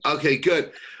 Okay,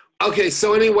 good. Okay,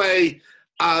 so anyway,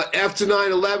 after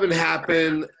 9/11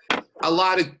 happened, a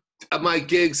lot of my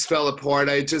gigs fell apart.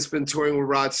 I had just been touring with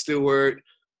Rod Stewart,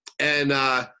 and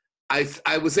I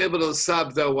was able to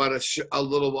sub, though, on a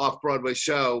little off-Broadway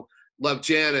show, Love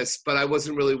Janice, but I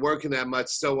wasn't really working that much,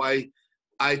 so I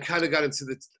kind of got into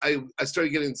I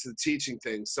started getting into the teaching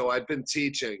thing. So I've been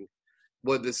teaching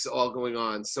with this all going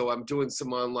on. So I'm doing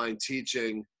some online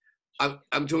teaching.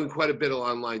 I'm doing quite a bit of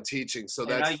online teaching. So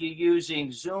that's. And are you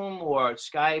using Zoom or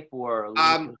Skype or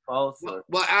both? Or?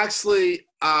 Well, actually,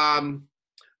 I'm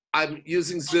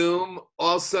using Zoom.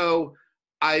 Also,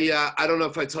 I don't know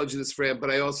if I told you this, Fran,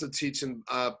 but I also teach in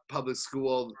public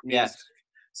school music. Yes.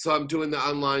 So I'm doing the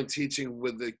online teaching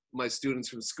with my students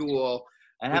from school.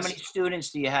 And how many students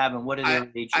do you have, and what are their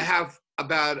ages? I have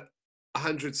about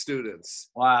 100 students.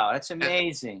 Wow, that's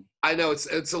amazing. I know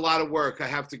it's a lot of work. I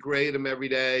have to grade them every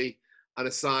day on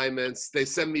assignments. They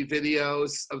send me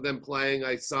videos of them playing.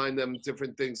 I assign them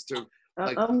different things to.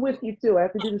 Like, I'm with you too. I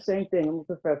have to do the same thing. I'm a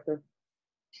professor.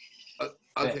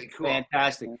 Okay, cool.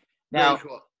 Fantastic. Now, Very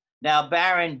cool. Now,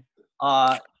 Baron,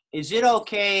 is it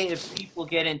okay if people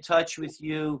get in touch with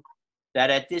you that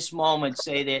at this moment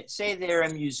say they're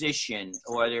a musician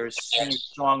or they're a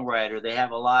singer-songwriter, they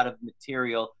have a lot of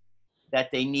material that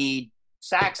they need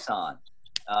sax on,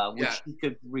 which you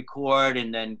could record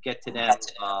and then get to them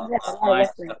online.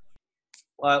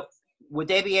 Would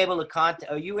they be able to contact?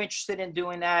 Are you interested in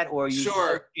doing that, or are you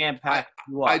sure?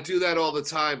 I do that all the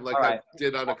time, like I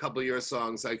did on a couple of your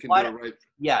songs. I can do it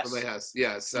right from my house.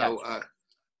 Yeah. So,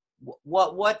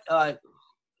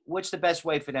 what's the best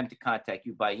way for them to contact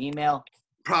you? By email?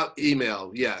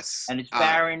 Email, yes. And it's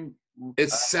Baron.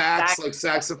 It's sax, like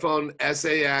saxophone,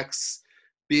 SAX,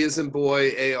 B as in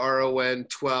boy, ARON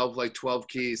 12, like 12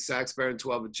 keys,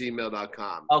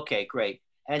 saxbaron12@gmail.com. Okay, great.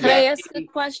 And Can I ask a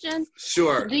question?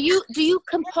 Sure. Do you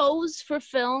compose for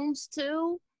films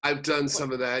too? I've done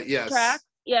some of that, yes. Track?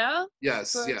 Yeah?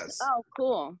 Yes, yes. Oh,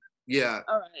 cool. Yeah.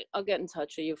 All right, I'll get in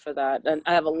touch with you for that. And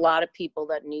I have a lot of people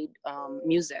that need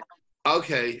music.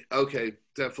 Okay.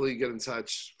 Definitely get in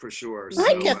touch for sure.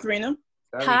 Hi, Kathrina.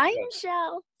 Hi,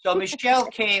 Michelle. So Michelle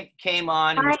came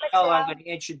on. And Hi, Michelle, I'm Michelle. going to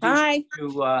introduce you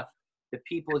to the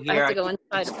people I here. have to go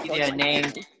inside. See their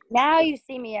names. Now you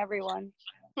see me, everyone.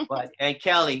 And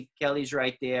Kelly's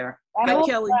right there. I Kelly, moved,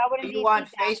 Kelly. so I are wouldn't you be on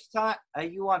feedback. FaceTime? Are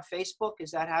you on Facebook?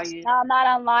 Is that how you? No, I'm not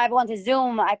on live. I went to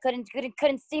Zoom. I couldn't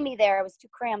see me there. It was too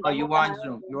crammed. Oh, I you moved were on on my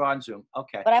Zoom. own. You're on Zoom.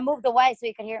 Okay. But I moved away so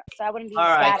you could hear, so I wouldn't be All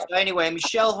right. static. So anyway,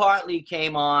 Michelle Hartley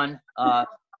came on.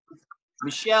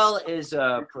 Michelle is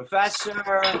a professor,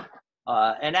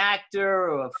 an actor,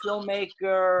 a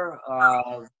filmmaker,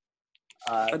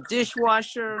 A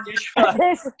dishwasher.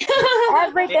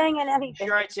 Everything and anything.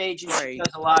 Insurance agent. She Right.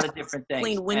 does a lot of different things.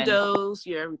 Clean windows,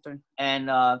 yeah, everything. And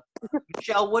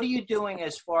Michelle, what are you doing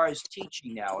as far as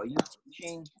teaching now? Are you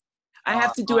teaching? I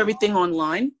have to do everything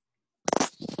online,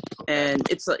 and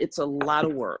it's a lot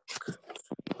of work.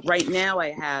 Right now,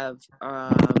 I have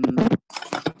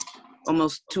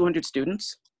almost 200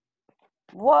 students.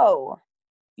 Whoa.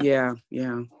 Yeah.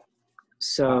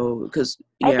 So, because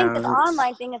I think this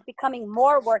online thing is becoming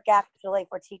more work actually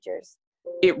for teachers.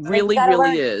 it really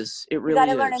is. It really you got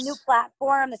to is. learn a new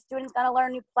platform. The students got to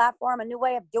learn a new platform, a new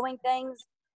way of doing things.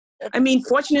 I mean,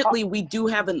 fortunately, we do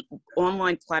have an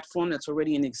online platform that's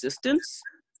already in existence.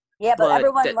 Yeah, but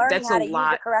everyone learning that's how a to use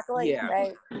lot, it correctly, yeah.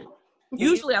 right?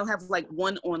 Usually I'll have like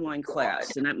one online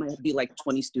class, and that might be like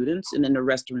 20 students, and then the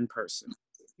rest are in person.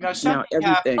 Now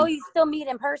everything. Oh, you still meet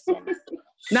in person?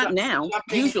 Not now.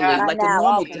 Usually, Not like now, in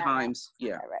normal okay. times.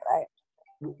 Yeah. Right.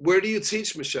 Where do you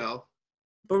teach, Michelle?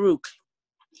 Baruch.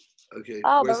 Okay.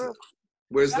 Oh, Where's,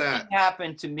 where's that? Something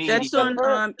happened to me. That's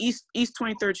on East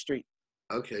 23rd Street.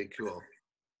 Okay, cool.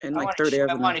 And I like wanna 3rd Avenue.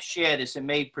 I want to share this. It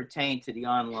may pertain to the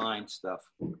online stuff.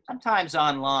 Sometimes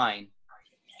online.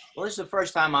 Well, this is the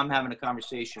first time I'm having a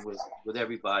conversation with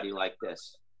everybody like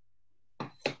this,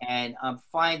 and I'm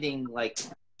finding like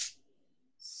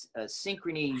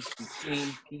synchronies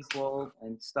between people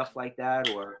and stuff like that,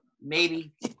 or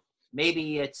maybe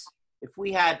it's if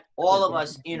we had all of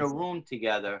us in a room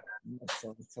together,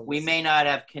 we may not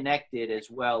have connected as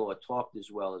well or talked as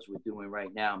well as we're doing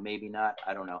right now. Maybe not.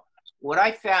 I don't know. What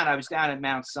I found, I was down at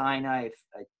Mount Sinai.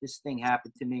 This thing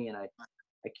happened to me, and I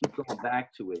keep going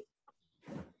back to it.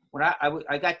 When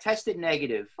I got tested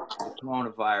negative for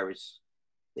coronavirus,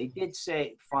 they did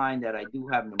find that I do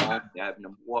have pneumonia. I have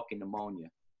walking pmonia.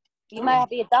 You might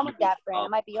be done with that, Fran. It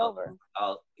might be over.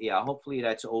 Yeah, hopefully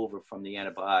that's over from the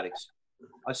antibiotics.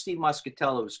 Steve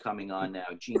Moscatello is coming on now.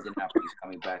 DiNapoli is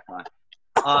coming back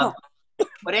on.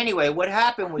 But anyway, what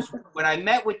happened was when I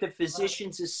met with the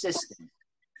physician's assistant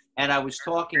and I was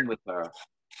talking with her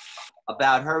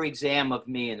about her exam of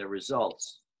me and the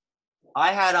results,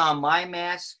 I had on my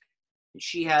mask and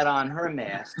she had on her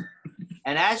mask.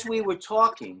 And as we were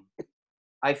talking,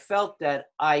 I felt that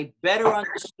I better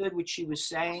understood what she was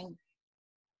saying,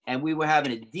 and we were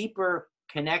having a deeper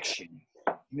communication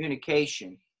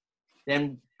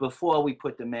than before we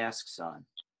put the masks on.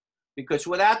 Because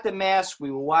without the mask,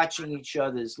 we were watching each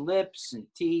other's lips and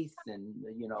teeth and,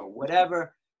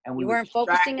 whatever. And we You weren't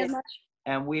focusing as much?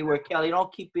 And we were, Kelly,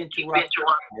 don't keep interrupting,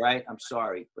 right? I'm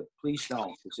sorry, but please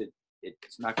don't, because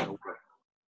it's not going to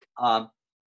work.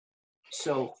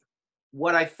 So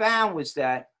what I found was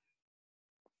that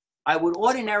I would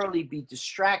ordinarily be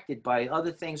distracted by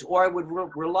other things, or I would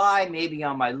rely maybe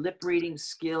on my lip reading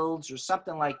skills or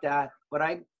something like that, but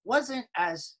I wasn't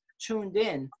as tuned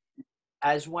in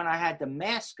as when I had the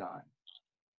mask on.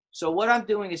 So what I'm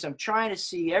doing is I'm trying to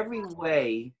see every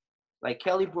way, like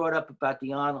Kelly brought up about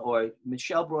or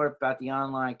Michelle brought up about the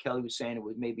online, Kelly was saying it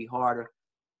was maybe harder.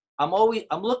 I'm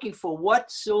looking for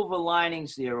what silver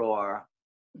linings there are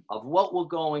of what we're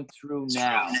going through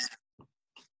now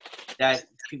that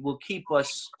will keep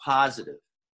us positive.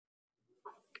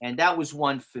 And that was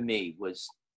one for me, was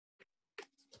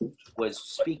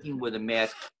speaking with a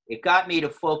mask. It got me to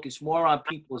focus more on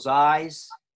people's eyes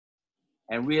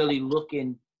and really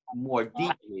looking more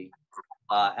deeply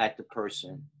at the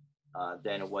person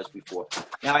than it was before.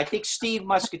 Now, I think Steve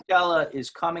Moscatello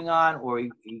is coming on, or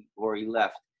he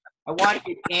left. I want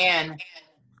you, Anne,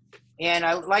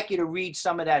 I would like you to read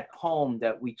some of that poem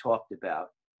that we talked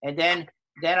about. And then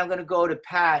I'm going to go to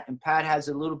Pat, and Pat has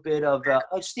a little bit of,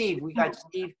 Steve, we got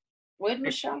Steve. Where'd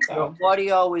Michelle Your go?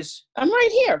 audio is... I'm right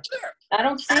here. I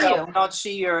don't see I you. don't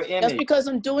see your image. That's because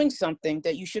I'm doing something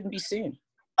that you shouldn't be seeing.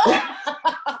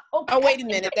 Oh, wait a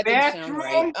minute. That didn't sound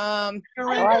right. I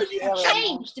know you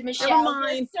changed, Michelle. Never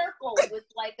mind. A circle with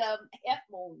like a half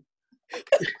moon.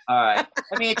 All right.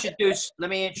 Let me introduce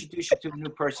you to a new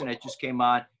person that just came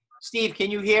on. Steve, can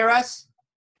you hear us?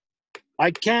 I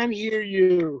can hear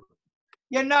you.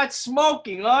 You're not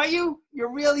smoking, are you?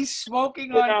 You're really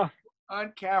smoking on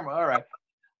camera. All right.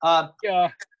 Yeah.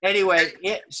 Anyway,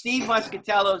 Steve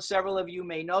Moscatello, several of you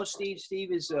may know Steve.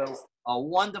 Steve is a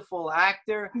wonderful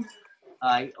actor,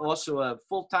 also a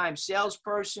full-time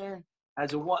salesperson,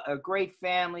 has a great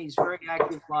family. He's very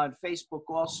active on Facebook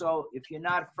also. If you're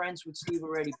not friends with Steve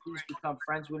already, please become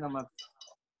friends with him on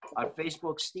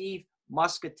Facebook. Steve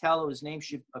Moscatello, his name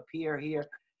should appear here.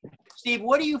 Steve,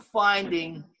 what are you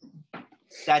finding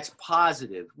that's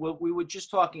positive? We were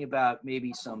just talking about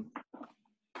maybe some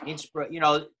inspiration.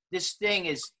 This thing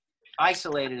is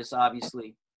isolated us,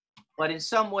 obviously, but in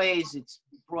some ways it's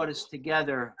brought us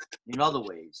together in other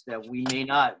ways that we may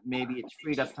not. Maybe it's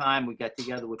freed up time. We got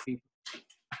together with people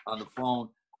on the phone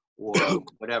or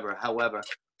whatever, however,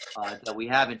 that we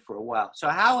haven't for a while. So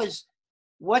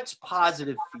what's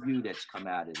positive for you that's come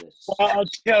out of this? Well, I'll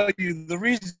tell you, the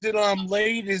reason I'm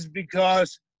late is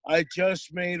because I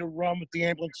just made a run with the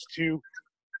ambulance to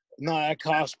Nyack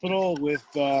Hospital with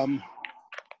a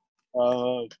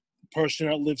person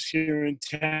that lives here in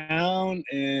town.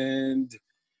 And,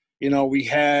 we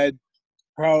had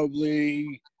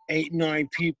probably 8, 9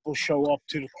 people show up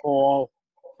to the call,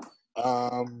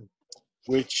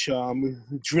 which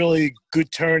it's really a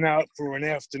good turnout for an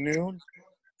afternoon.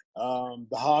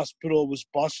 The hospital was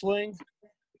bustling,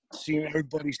 seeing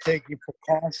everybody's taking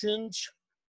precautions.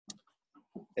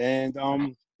 And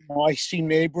I see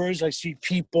neighbors, I see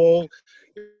people,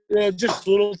 just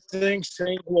little things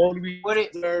saying hello to each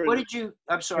other. What did you,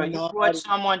 I'm sorry, you brought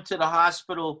someone to the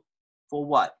hospital for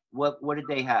what? What did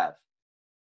they have?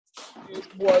 It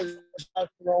was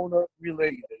Corona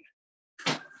related.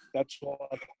 That's all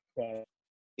I said.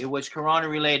 It was Corona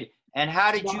related. And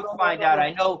how did you find out?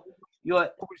 I know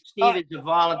Steve is a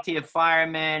volunteer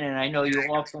fireman, and I know you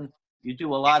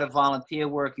do a lot of volunteer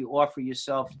work. You offer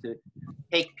yourself to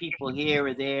take people here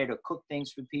or there to cook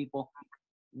things for people.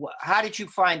 How did you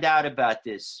find out about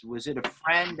this? Was it a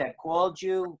friend that called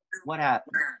you? What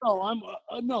happened?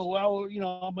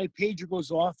 No, my pager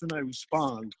goes off and I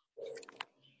respond.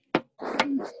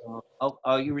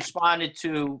 You responded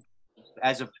to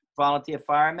as a volunteer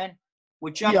fireman?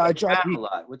 We're jumping around a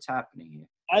lot. What's happening here?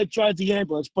 I tried the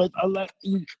ambulance, but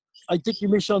I think you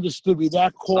misunderstood me.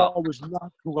 That call was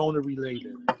not Corona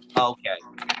related. Okay.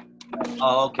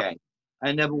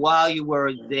 And then while you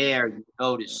were there, you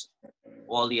noticed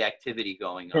all the activity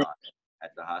going on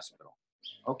at the hospital.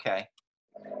 Okay.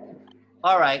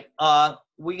 All right.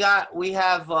 We have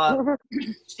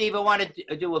Steve, I wanted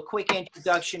to do a quick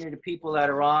introduction to the people that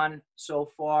are on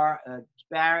so far.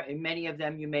 Baron, many of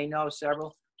them you may know,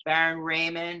 several. Baron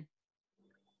Raymonde,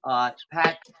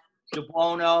 Patt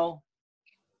DiBuono,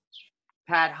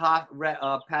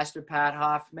 Pastor Patt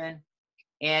Hoffman,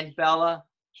 Ann Bella,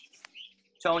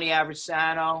 Tony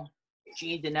Aversano,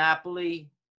 Jean DiNapoli,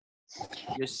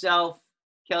 yourself,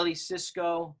 Kelly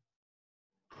Sisco,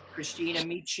 Christina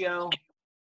Miccio.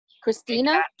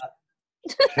 Christina?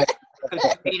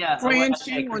 Kathrina. Fran,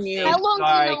 shame on you. How long do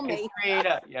you know me?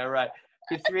 Kathrina. Yeah, right.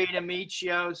 Kathrina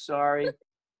Miccio, sorry.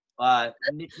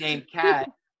 Nicknamed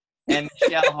Kat. And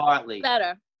Michelle Hartley.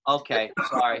 Better. Okay,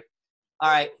 sorry.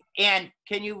 All right. Ann,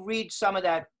 can you read some of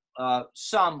that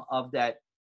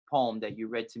poem that you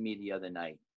read to me the other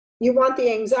night? You want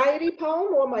the anxiety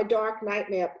poem or my dark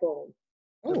nightmare poem?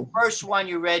 The first one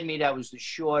you read me, that was the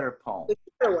shorter poem. The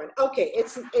shorter one. Okay,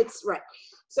 it's right.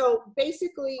 So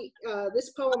basically, this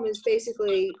poem is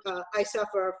basically, I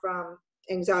suffer from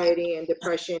anxiety and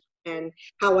depression, and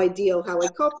how I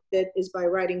cope with it is by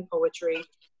writing poetry.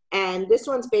 And this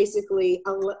one's basically,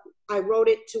 I wrote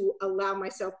it to allow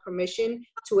myself permission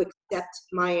to accept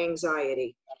my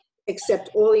anxiety, accept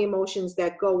all the emotions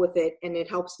that go with it, and it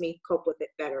helps me cope with it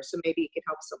better. So maybe it can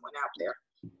help someone out there.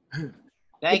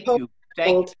 Thank you.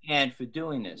 Thank you, Ann, for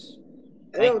doing this.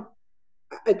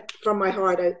 From my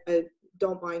heart, I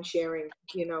don't mind sharing.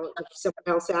 If someone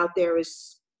else out there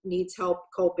needs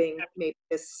help coping, maybe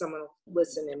someone will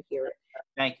listen and hear it.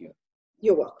 Thank you.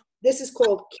 You're welcome. This is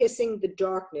called Kissing the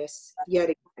Darkness Yet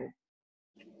Again.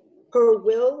 Her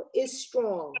will is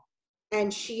strong,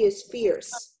 and she is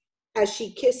fierce, as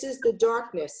she kisses the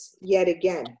darkness yet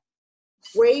again.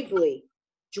 Bravely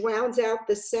drowns out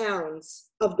the sounds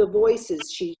of the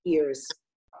voices she hears.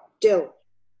 Still,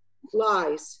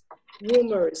 lies,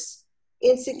 rumors,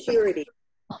 insecurity,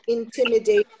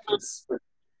 intimidations.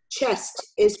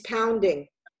 Chest is pounding,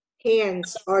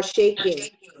 hands are shaking,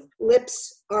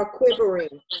 lips are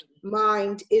quivering,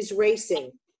 mind is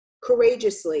racing.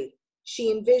 Courageously,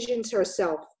 she envisions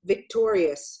herself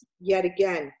victorious yet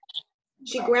again.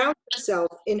 She grounds herself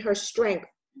in her strength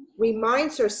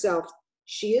reminds herself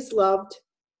she is loved.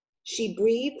 She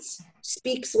breathes,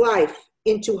 speaks life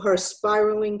into her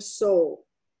spiraling soul,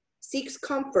 seeks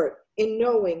comfort in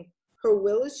knowing her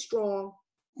will is strong,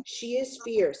 she is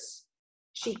fierce.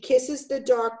 She kisses the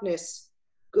darkness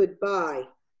goodbye,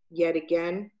 yet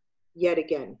again, yet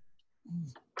again.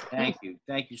 Thank you.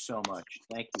 Thank you so much.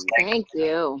 Thank you. Thank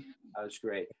you. That was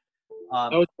great.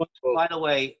 That was wonderful. By the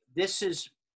way, this is,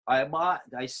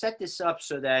 I set this up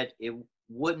so that it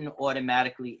wouldn't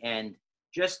automatically end.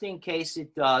 Just in case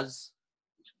it does,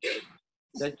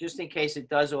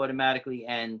 automatically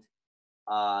end,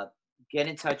 get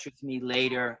in touch with me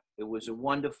later. It was a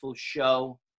wonderful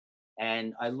show,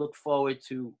 and I look forward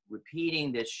to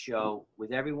repeating this show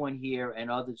with everyone here and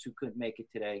others who couldn't make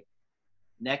it today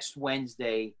next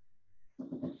Wednesday,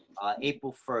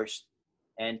 April 1st,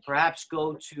 and perhaps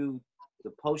go to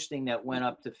the posting that went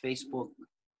up to Facebook.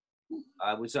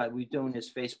 We're doing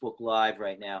this Facebook Live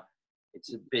right now.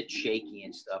 It's a bit shaky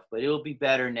and stuff, but it'll be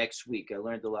better next week. I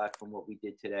learned a lot from what we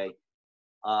did today.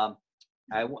 I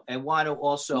want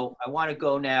to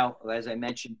go now, as I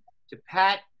mentioned, to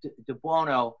Patt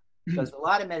DiBuono, does a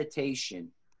lot of meditation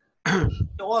to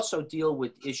also deal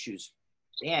with issues.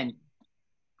 And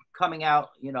coming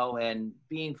out, and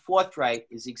being forthright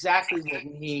is exactly what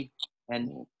we need,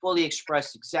 and fully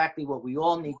express exactly what we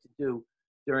all need to do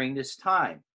during this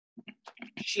time.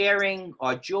 Sharing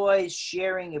our joys,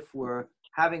 sharing if we're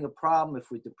having a problem, if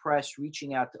we're depressed,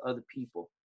 reaching out to other people.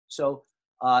 So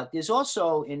there's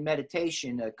also in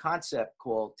meditation a concept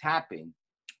called tapping.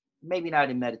 Maybe not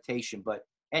in meditation, but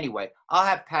anyway, I'll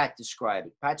have Pat describe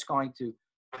it. Pat's going to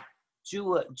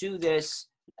do this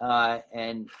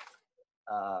and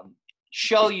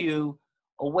show you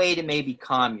a way to maybe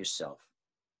calm yourself.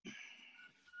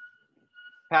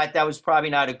 Pat, that was probably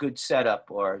not a good setup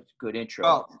or good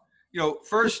intro. Well,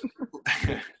 first,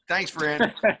 thanks,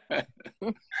 Fran.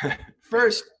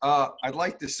 First, I'd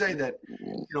like to say that,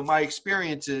 my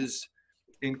experiences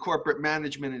in corporate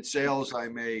management and sales,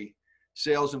 I'm a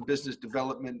sales and business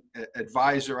development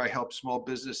advisor. I help small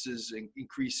businesses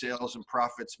increase sales and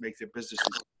profits, make their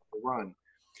businesses run.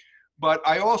 But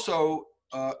I also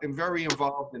am very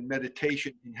involved in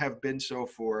meditation and have been so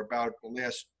for about the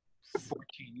last 14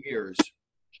 years.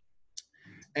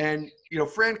 And,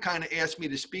 Fran kind of asked me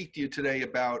to speak to you today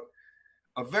about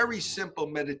a very simple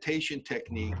meditation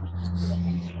technique,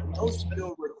 no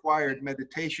skill required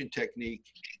meditation technique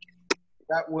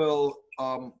that will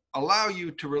allow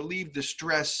you to relieve the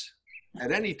stress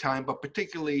at any time, but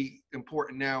particularly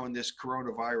important now in this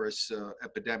coronavirus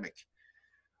epidemic.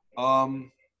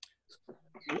 What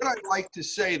I'd like to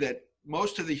say that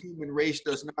most of the human race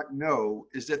does not know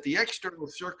is that the external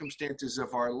circumstances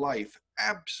of our life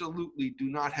absolutely do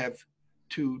not have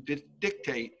to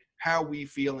dictate how we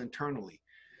feel internally.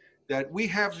 That we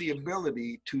have the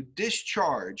ability to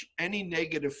discharge any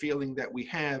negative feeling that we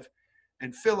have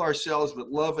and fill ourselves with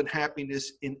love and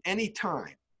happiness in any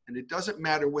time. And it doesn't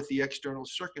matter what the external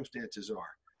circumstances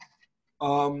are.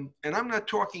 And I'm not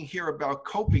talking here about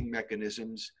coping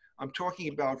mechanisms. I'm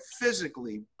talking about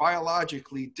physically,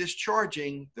 biologically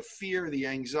discharging the fear, the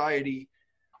anxiety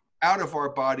out of our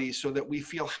bodies so that we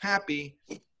feel happy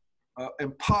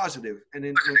and positive. And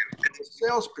in a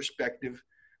sales perspective,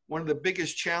 one of the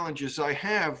biggest challenges I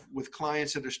have with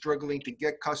clients that are struggling to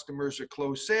get customers or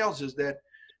close sales is that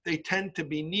they tend to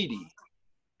be needy.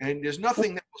 And there's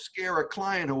nothing that will scare a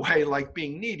client away like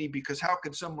being needy, because how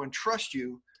can someone trust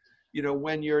you,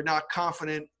 when you're not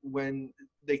confident, when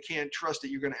they can't trust that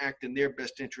you're going to act in their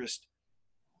best interest.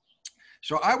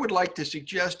 So I would like to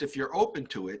suggest, if you're open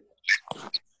to it,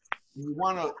 you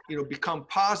want to, become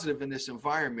positive in this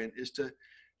environment, is to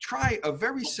try a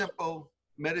very simple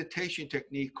meditation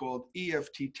technique called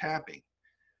EFT tapping.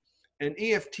 And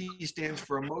EFT stands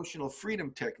for Emotional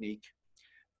Freedom Technique.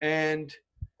 And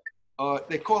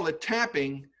they call it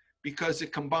tapping because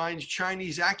it combines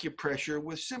Chinese acupressure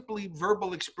with simply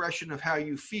verbal expression of how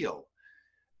you feel.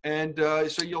 And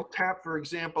so you'll tap, for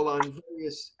example, on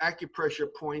various acupressure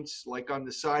points, like on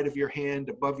the side of your hand,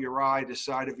 above your eye, the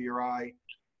side of your eye,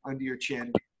 under your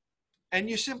chin. And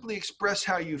you simply express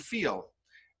how you feel.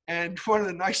 And one of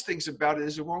the nice things about it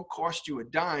is it won't cost you a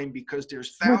dime, because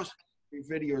there's thousands of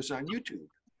videos on YouTube.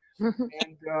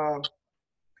 And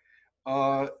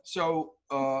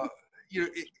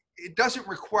it doesn't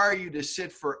require you to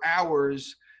sit for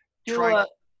hours.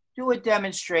 Do a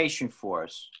demonstration for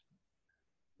us.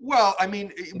 Well, I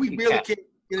mean, we really can't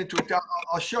get into it.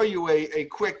 I'll show you a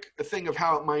quick thing of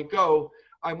how it might go.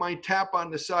 I might tap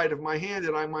on the side of my hand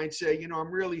and I might say,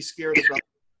 I'm really scared about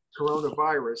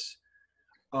coronavirus,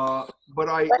 but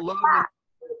I love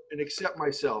and accept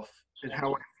myself and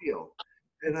how I feel.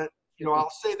 and you know, I'll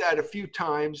say that a few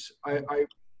times.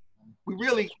 We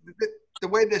really, the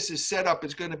way this is set up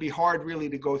is going to be hard really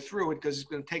to go through it because it's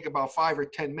going to take about 5 or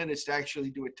 10 minutes to actually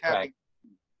do a tapping. Right.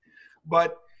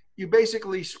 But you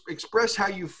basically express how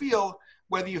you feel,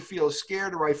 whether you feel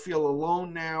scared or I feel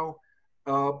alone now,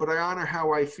 but I honor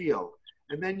how I feel.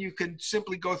 And then you can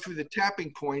simply go through the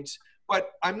tapping points.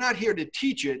 But I'm not here to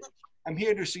teach it. I'm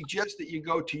here to suggest that you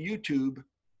go to YouTube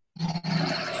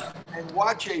and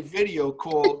watch a video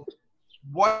called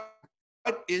What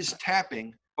is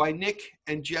Tapping by Nick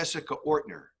and Jessica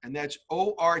Ortner. And that's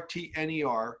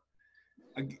O-R-T-N-E-R.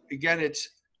 Again, it's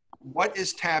What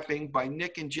is Tapping by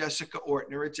Nick and Jessica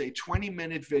Ortner. It's a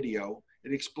 20-minute video.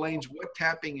 It explains what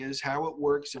tapping is, how it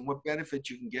works, and what benefits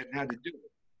you can get and how to do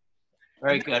it.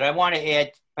 Very good. I want to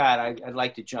add, Pat, I'd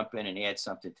like to jump in and add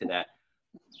something to that.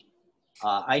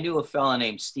 I knew a fellow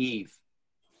named Steve,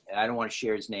 and I don't want to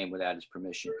share his name without his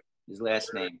permission, his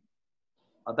last name.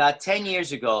 About 10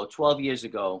 years ago, 12 years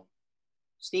ago,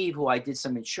 Steve, who I did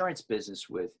some insurance business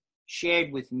with,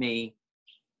 shared with me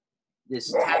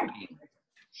this tapping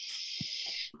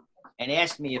and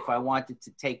asked me if I wanted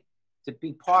to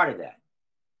be part of that.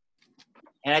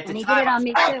 And at the he time, did it on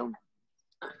me too.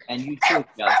 And you too,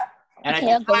 Kelly. And Okay,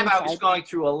 at I'll the go time, I was inside. going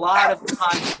through a lot of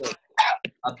conflict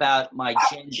about my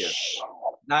gender,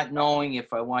 not knowing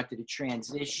if I wanted to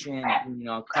transition, you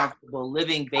know, comfortable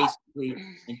living basically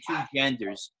in 2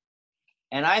 genders.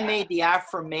 And I made the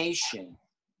affirmation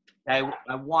that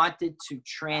I wanted to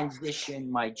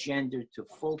transition my gender to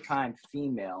full-time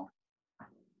female,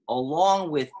 along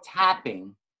with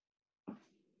tapping.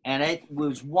 And it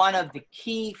was one of the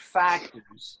key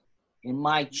factors in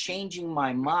my changing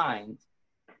my mind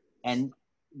and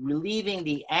relieving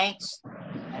the angst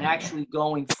and actually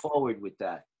going forward with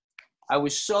that. I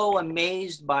was so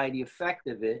amazed by the effect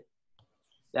of it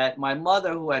that my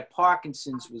mother, who had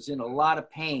Parkinson's, was in a lot of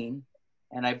pain,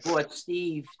 and I brought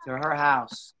Steve to her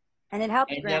house. And it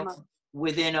helped And Grandma. then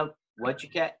within a, what'd you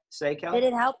say, Kelly? Did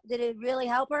it help? Did it really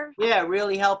help her? Yeah, it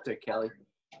really helped her, Kelly.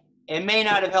 It may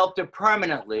not have helped her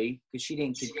permanently because she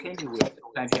didn't continue with it.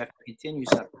 Sometimes you have to continue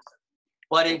something.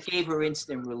 But it gave her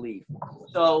instant relief.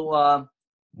 So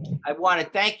I want to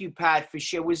thank you, Pat, for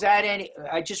sharing. Was that any?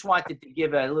 I just wanted to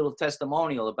give a little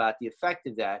testimonial about the effect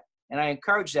of that. And I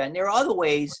encourage that. And there are other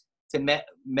ways to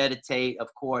meditate, of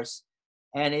course.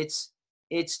 And it's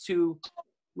to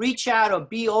reach out or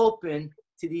be open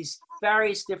to these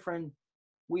various different,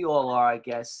 we all are, I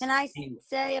guess. Can I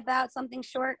say about something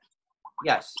short?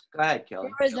 Yes, go ahead,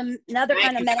 Kelly. There was another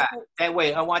kind of medical. Hey,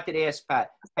 wait, I wanted to ask Pat.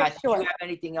 Pat, Sure. do you have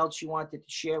anything else you wanted to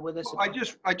share with us? I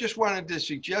just wanted to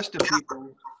suggest to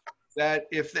people that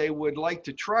if they would like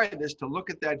to try this, to look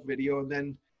at that video and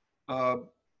then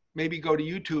maybe go to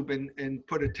YouTube and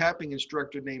put a tapping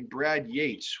instructor named Brad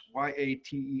Yates,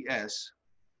 Y-A-T-E-S.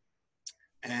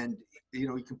 And, you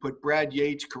know, you can put Brad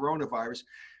Yates coronavirus,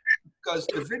 because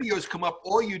the videos come up.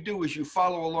 All you do is you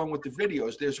follow along with the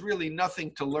videos. There's really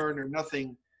nothing to learn or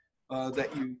nothing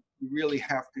that you really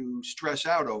have to stress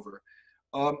out over.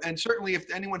 And certainly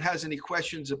if anyone has any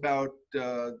questions about,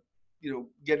 you know,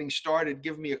 getting started,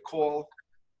 give me a call.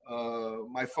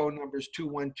 My phone number is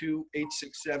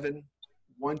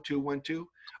 212-867-1212.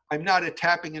 I'm not a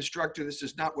tapping instructor. This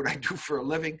is not what I do for a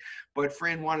living, but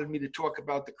Fran wanted me to talk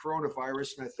about the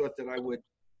coronavirus, and I thought that I would.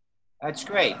 That's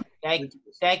great.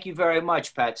 Thank you very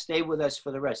much, Pat. Stay with us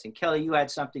for the rest. And Kelly, you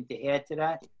had something to add to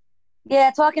that?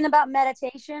 Yeah, talking about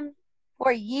meditation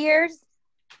for years.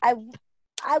 I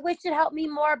wish it helped me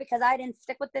more because I didn't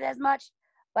stick with it as much.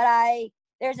 But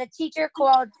there's a teacher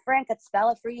called, Fran could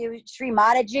spell it for you, Sri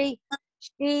Mataji.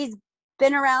 She's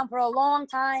been around for a long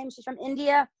time. She's from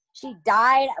India. She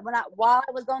died while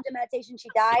I was going to meditation. She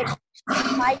died.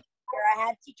 I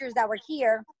had teachers that were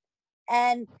here,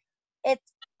 and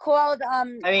it's called. I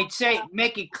mean,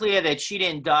 make it clear that she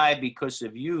didn't die because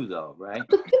of you, though, right?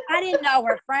 I didn't know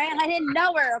her, Fran. I didn't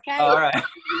know her. Okay. All right. She's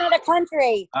in another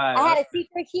country. All right. I had a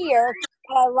teacher here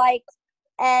that I liked,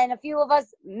 and a few of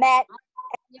us met.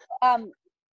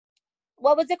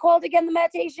 What was it called again? The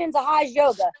meditation, Sahaj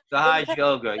Yoga. Sahaj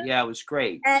Yoga, yeah, it was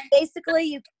great. And basically,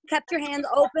 you kept your hands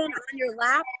open on your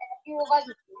lap. A few of us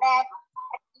met.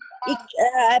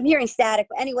 I'm hearing static.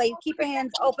 But anyway, you keep your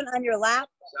hands open on your lap.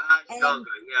 Sahaj Yoga,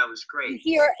 yeah, it was great.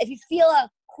 If you feel a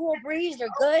cool breeze, you're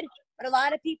good. But a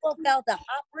lot of people felt a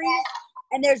hot breeze.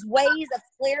 And there's ways of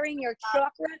clearing your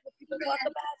chakra that people talk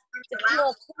about to feel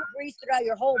a cool breeze throughout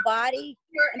your whole body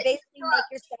and basically make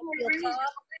yourself feel calm.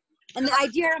 And the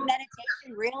idea of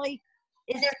meditation really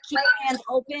is to keep your hands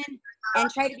open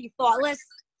and try to be thoughtless.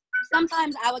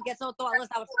 Sometimes I would get so thoughtless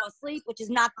I would fall asleep, which is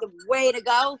not the way to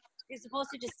go. You're supposed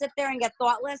to just sit there and get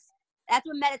thoughtless. That's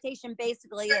what meditation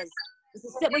basically is to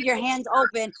sit with your hands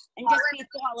open and just be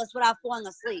thoughtless without falling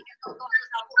asleep.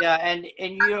 Yeah, and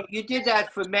you did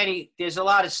that for many. There's a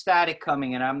lot of static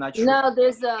coming in. I'm not sure. No,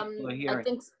 there's We're I hearing.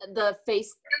 think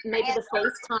maybe the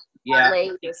FaceTime Yeah.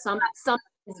 delayed or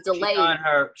something's delayed.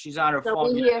 She's on her So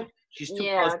phone. we hear, She's too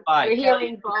close by. we're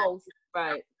hearing both.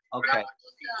 Right. Okay.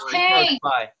 Hey. Close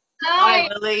by. Hi. Hi,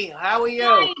 Lily. How are you?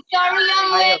 Hi, sorry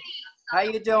I'm late. How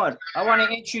you doing? I want to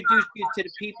introduce you to the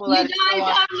people You that guys, are still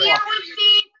on I'm the here call. with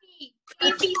Fifi.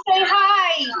 Fifi, say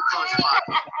hi.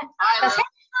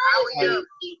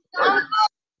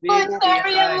 I'm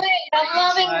sorry I'm late. I'm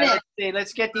loving this. Let's see.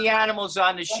 Let's get the animals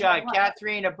on the shot.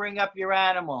 Kathrina, bring up your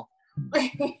animal.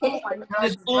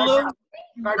 Is Lulu?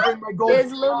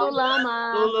 There's Lulu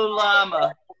Lama. Lulu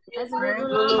Lama. There's Lulu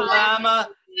Lulu Lama. Lama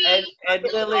and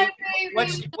Lily.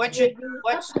 What's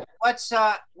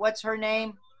her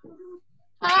name?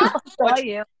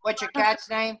 What's your cat's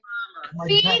name?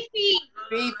 Fifi.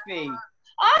 Fifi.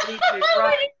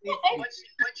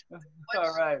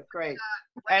 All right, great.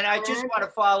 And I just want to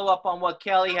follow up on what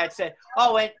Kelly had said.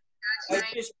 Oh, and I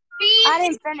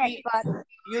didn't finish, but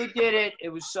you did it. It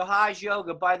was Sahaj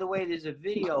Yoga. By the way, there's a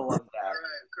video of that.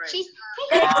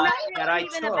 That I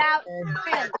took.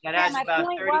 That has about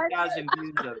 30,000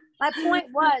 views of it. My point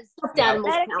was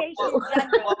meditation.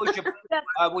 What was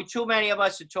your, too many of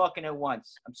us are talking at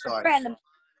once. I'm sorry. Random.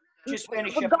 Just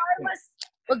finish up.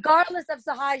 Regardless of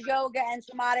Sahaj Yoga and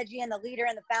Shamataji and the leader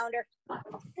and the founder,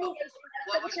 sit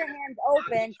with your hands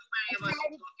open and try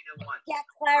to get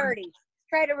clarity.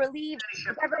 Try to relieve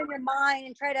whatever in your mind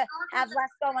and try to have less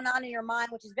going on in your mind,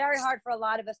 which is very hard for a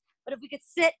lot of us. But if we could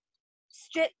sit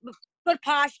with good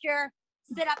posture,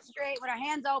 sit up straight with our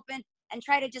hands open and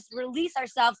try to just release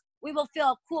ourselves, we will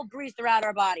feel a cool breeze throughout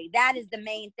our body. That is the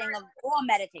main thing of all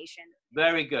meditation.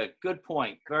 Very good. Good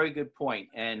point. Very good point.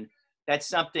 And that's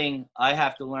something I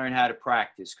have to learn how to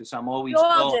practice because I'm always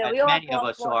going, as many of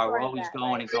us are, we're always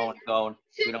going and going and going.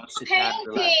 We don't sit down and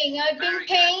relax. I've been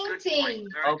painting.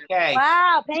 Okay.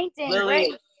 Wow, painting.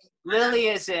 Lily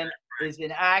is an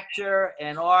actor,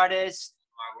 an artist,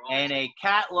 and a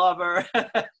cat lover, and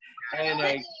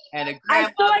a grandmother.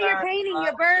 I saw your painting,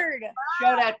 your bird.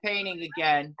 Show that painting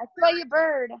again. I saw your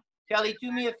bird. Kelly,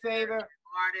 do me a favor.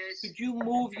 Could you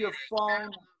move your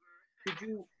phone? Could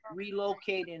you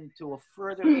relocate into a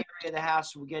further area of the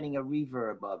house? We're getting a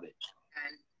reverb of it.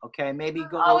 Okay, maybe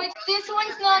go. Oh, this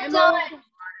one's not done.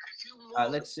 All right,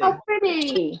 let's see. Oh,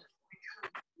 pretty.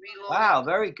 Wow,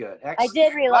 very good. Excellent. I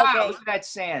did relocate. Wow, look at that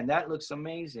sand. That looks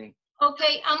amazing.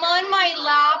 Okay, I'm on my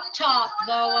laptop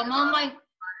though. I'm on my.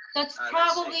 That's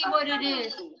probably what it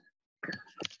is.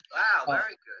 Wow, very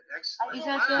good. Excellent. Is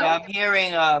that good? Yeah, I'm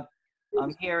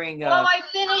hearing. Oh, I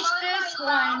finished this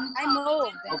one. I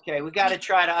moved. Okay, we got to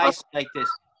try to isolate this.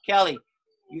 Kelly,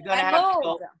 you're gonna have to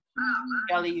go.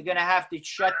 Kelly, you're gonna have to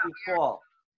shut your call.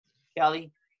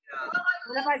 Kelly.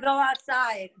 What if I go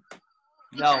outside?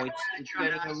 No, it's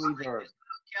getting a reverb.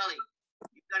 Kelly,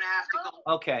 you're gonna have to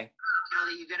go. Okay.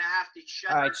 Kelly, you're gonna have to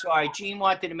shut. All right. Sorry, Gene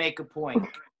wanted to make a point.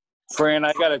 Fran,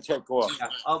 I gotta take off. Yeah,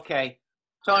 okay.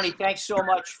 Tony, thanks so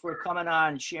much for coming on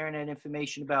and sharing that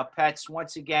information about pets.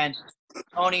 Once again,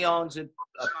 Tony owns a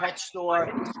pet store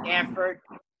in Stanford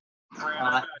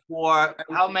for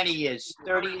how many years?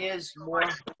 30 years more?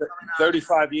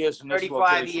 35 years in this 35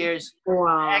 location. years.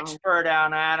 Wow. Expert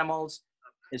on animals,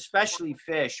 especially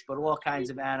fish, but all kinds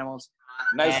of animals.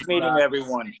 Nice And, meeting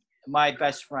everyone. My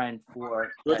best friend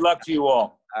for. Good luck to you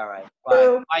all. All right.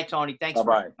 Bye. Bye, Tony. Thanks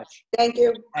Bye-bye. very much. Thank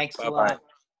you. Thanks a Bye-bye. lot.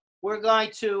 We're going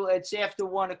to, it's after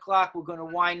 1 o'clock. We're going to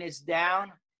wind this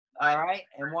down. All right.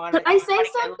 And want Did I say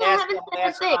something? I haven't said a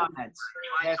last thing. comments.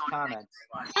 Last comments.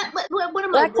 What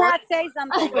am I? Let Pat say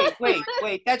something.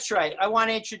 Wait. That's right. I want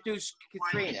to introduce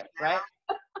Kathrina, right?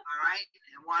 All right.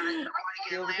 And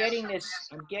You're getting this.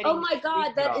 I'm getting. Oh my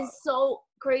God, that is so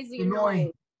crazy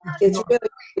annoying. It's really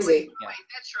easy. Yeah.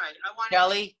 that's right. I want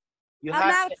Kelly, you I'm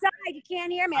have outside. to. You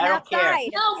can't hear me. I I'm don't care. outside.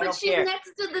 No, I but don't she's care.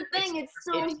 next to the thing. It's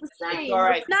so the same. It's all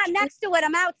right. It's not next to it.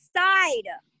 I'm outside.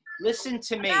 Listen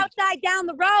to me. I'm outside down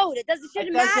the road. It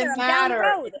shouldn't matter. I'm down the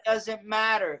road. It doesn't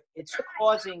matter. It's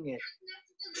causing it.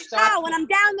 No, when I'm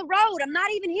down the road, I'm not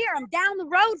even here. I'm down the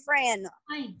road, Fran.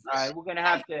 All right, we're gonna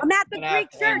have to. I'm at the we're gonna have Greek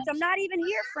to church. end. I'm not even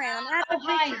here, Fran. I'm at the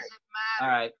Greek church. All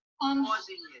right.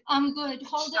 I'm good.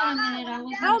 Hold on a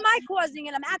minute. How am I causing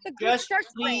it? I'm at the Greek Just church.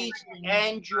 please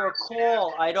end your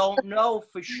call. I don't know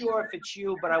for sure if it's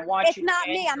you, but I want It's you to not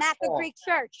end me. I'm your at the call. Greek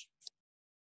church.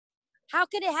 How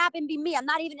could it happen be me? I'm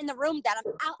not even in the room, Dad.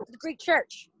 I'm out at the Greek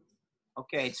church.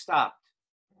 Okay, it stopped.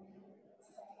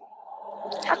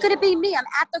 How could it be me? I'm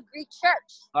at the Greek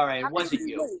church. All right, How it could wasn't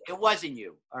be you. me? It wasn't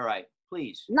you. All right.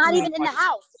 please. Not even in the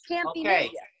house. It can't be Okay.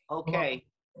 media. Okay.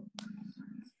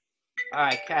 All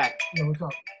right, Kat. Yeah, what's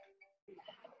up?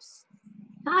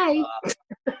 Hi.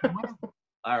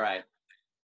 All right.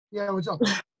 Yeah, what's up?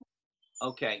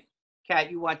 Okay. Kat,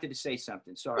 you wanted to say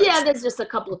something. Sorry. Yeah, there's just a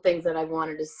couple of things that I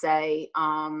wanted to say.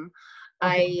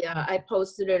 I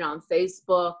posted it on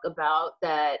Facebook about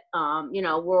that, you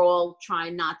know, we're all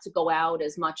trying not to go out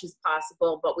as much as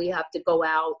possible, but we have to go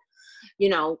out, you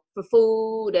know, for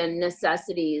food and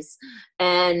necessities.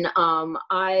 And I'm,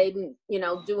 you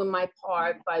know, doing my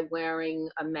part by wearing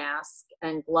a mask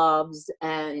and gloves.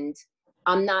 And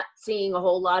I'm not seeing a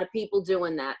whole lot of people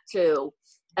doing that too.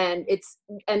 And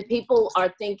people are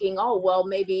thinking, oh, well,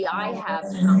 maybe I have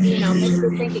something, you know, maybe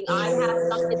they're thinking I have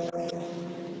something.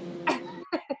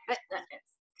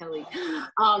 Kelly.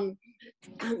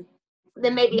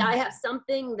 Then maybe I have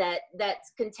something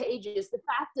that's contagious. The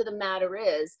fact of the matter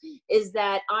is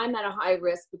that I'm at a high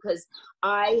risk because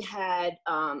I had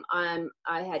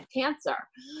cancer.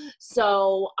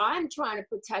 So I'm trying to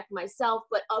protect myself,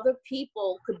 but other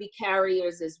people could be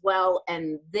carriers as well,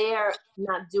 and they're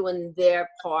not doing their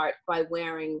part by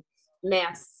wearing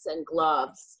masks and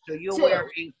gloves. So you're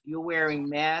wearing a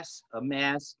mask,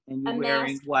 and you're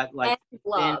wearing what, like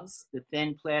gloves, the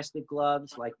thin plastic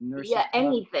gloves, like nursing gloves?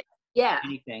 Anything. Yeah.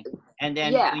 Anything. And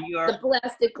then when you're the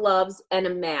plastic gloves and a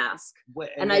mask.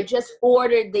 And I just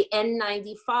ordered the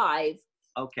N95.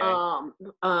 Okay.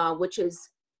 Which is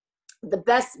the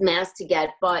best mask to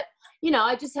get, but you know,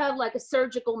 I just have like a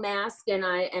surgical mask and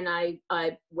I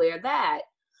wear that.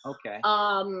 Okay.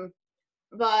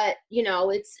 But you know,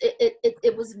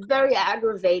 it was very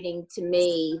aggravating to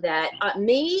me that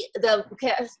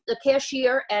the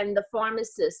cashier and the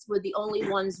pharmacist were the only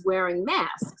ones wearing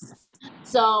masks.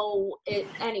 So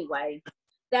anyway,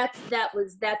 that's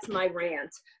my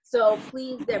rant. So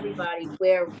please, everybody,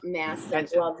 wear masks and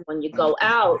gloves when you go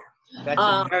out. That's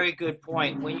a very good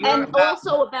point. When you're and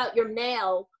also about your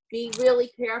mail, be really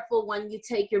careful when you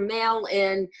take your mail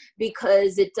in,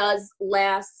 because it does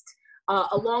last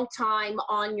a long time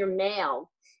on your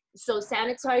mail. So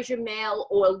sanitize your mail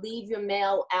or leave your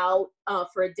mail out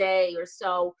for a day or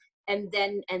so, and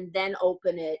then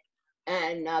open it.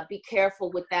 And be careful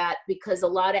with that, because a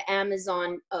lot of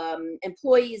Amazon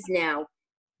employees now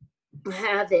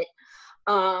have it.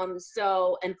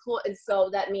 So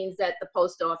that means that the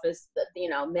post office, you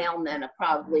know, mailmen are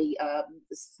probably,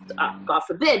 God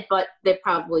forbid, but they're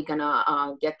probably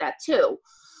gonna get that too,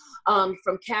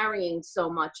 from carrying so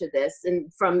much of this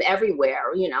and from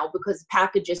everywhere, you know, because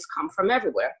packages come from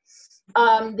everywhere.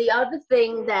 The other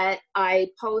thing that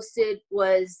I posted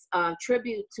was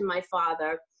tribute to my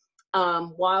father.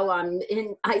 While I'm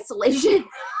in isolation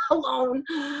alone.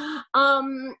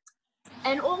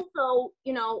 And also,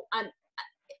 you know,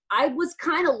 I was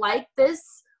kind of like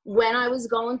this when I was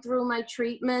going through my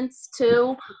treatments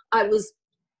too. I was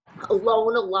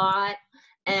alone a lot,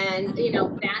 and, you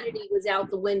know, vanity was out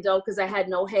the window because I had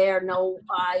no hair, no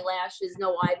eyelashes,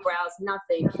 no eyebrows,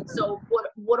 nothing. So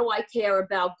what do I care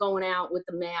about going out with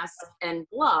the mask and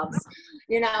gloves,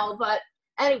 you know? But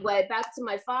anyway, back to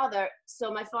my father.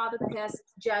 So my father passed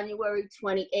January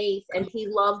 28th, and he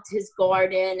loved his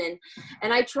garden,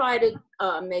 and I try to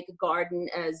make a garden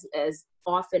as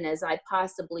often as I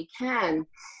possibly can.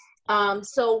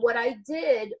 So what I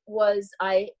did was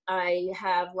I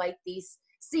have like these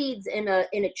seeds in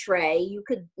a tray. You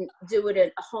could do it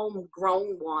a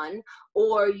homegrown one,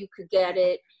 or you could get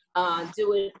it, you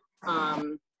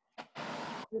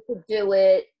could do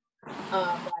it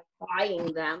by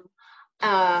buying them.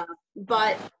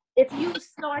 But if you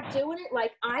start doing it,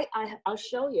 like I'll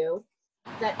show you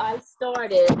that I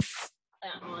started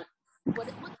on,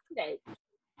 what's today?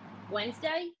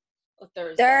 Wednesday or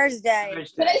Thursday? Thursday.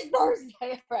 Today's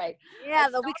Thursday, right? Yeah,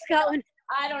 the week's going.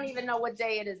 I don't even know what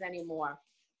day it is anymore.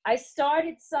 I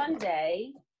started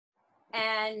Sunday,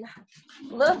 and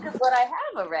look at what I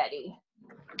have already.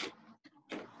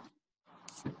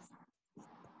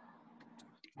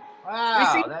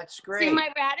 Wow, that's great. See my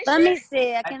radishes? Let me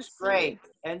see. I can That's see. great.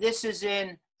 And this is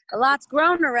in... A lot's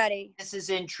grown already. This is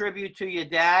in tribute to your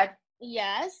dad?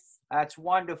 Yes. That's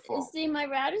wonderful. You see my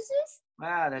radishes?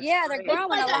 Wow, that's Yeah, great. they're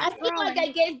growing. I feel like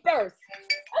I gave birth.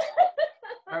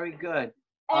 Very good.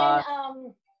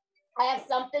 And I have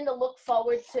something to look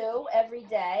forward to every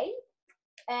day.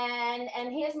 And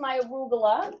here's my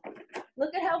arugula.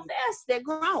 Look at how fast they're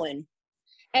growing.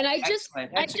 And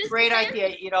That's a great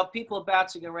idea. You know, people are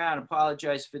bouncing around.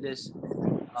 Apologize for this.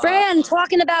 Fran,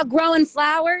 talking about growing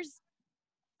flowers.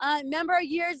 Remember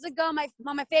years ago, my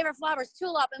favorite flower is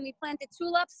tulip, and we planted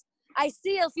tulips. I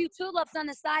see a few tulips on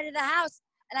the side of the house,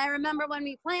 and I remember when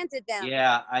we planted them.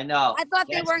 Yeah, I know. I thought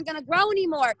they weren't gonna grow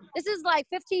anymore. This is like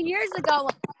 15 years ago,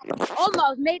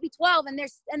 almost, maybe 12, and I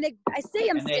see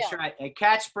them still. That's right. And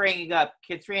Kat's bringing up,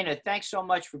 Kathrina, thanks so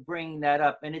much for bringing that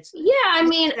up. And it's I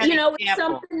mean, an it's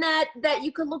example. something that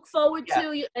you can look forward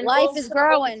to. And life is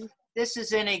growing. This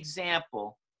is an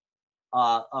example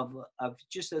of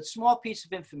just a small piece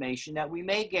of information that we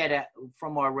may get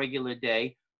from our regular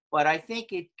day, but I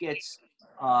think it gets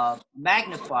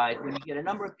magnified when you get a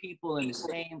number of people on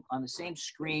the same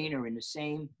screen or in the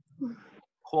same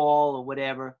call or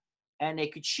whatever, and they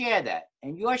could share that.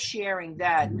 And you're sharing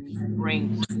that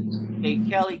brings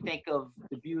Kelly think of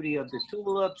the beauty of the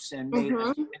tulips and maybe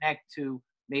connect to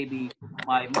maybe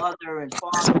my mother and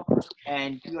father,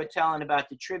 and you're telling about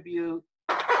the tribute.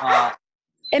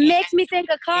 It makes me think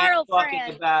of Carl,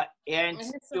 talking about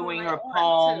Anne's doing her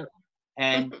poem,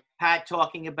 and Pat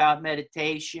talking about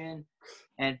meditation,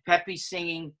 and Pepe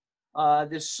singing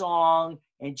this song,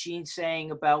 and Gene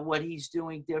saying about what he's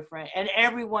doing different. And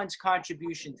everyone's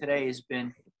contribution today has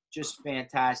been just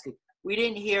fantastic. We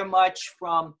didn't hear much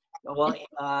from,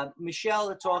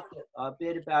 Michelle talked a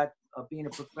bit about being a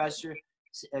professor.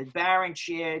 Baron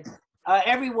shared.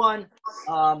 Everyone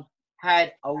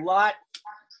had a lot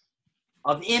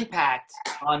of impact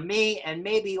on me, and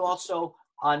maybe also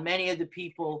on many of the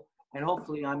people, and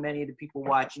hopefully on many of the people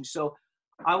watching. So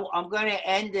I'm going to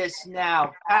end this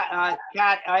now. Kat,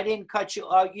 I didn't cut you.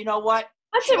 You know what?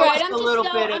 That's all right.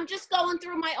 I'm just going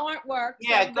through my artwork.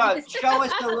 Yeah, go. Show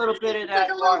us a little bit of that.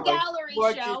 It's like a little gallery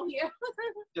show here.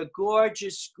 The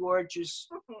gorgeous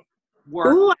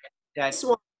work that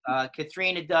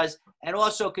Kathrina does. And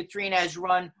also Kathrina has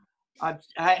run, I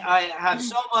have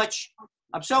so much,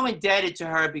 I'm so indebted to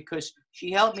her because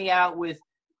she helped me out with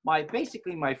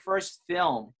basically my first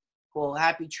film called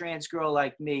Happy Trans Girl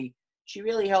Like Me. She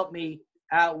really helped me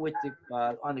out with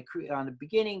on the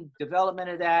beginning development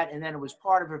of that, and then it was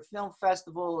part of her film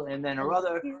festival, and then her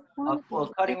other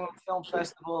Cutting Room Film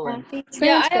Festival. And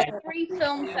I have 3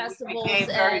 film festivals, became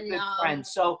very and good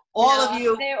friends. So all of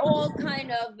you, they're all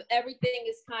kind of, everything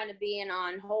is kind of being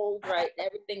on hold, right?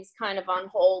 Everything's kind of on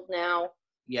hold now.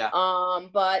 Yeah.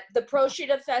 But the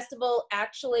Prosciutto Festival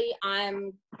actually,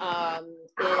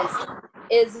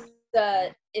 is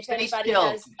if stay anybody still,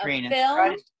 has Kathrina. a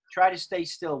film. Try to stay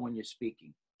still when you're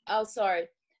speaking. Oh, sorry.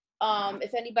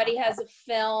 If anybody has a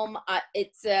film,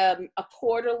 it's a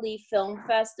quarterly film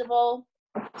festival.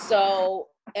 So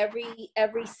every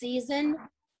season,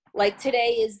 like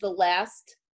today is the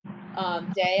last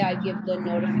day I give the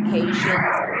notifications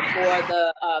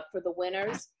for the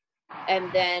winners,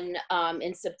 and then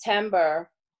in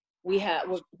September we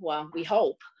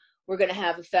hope we're going to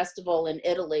have a festival in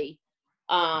Italy.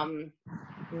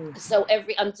 So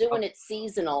I'm doing it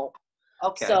seasonal.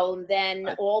 Okay. So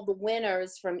then all the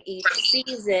winners from each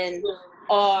season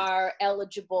are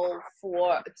eligible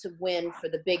to win for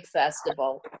the big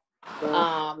festival.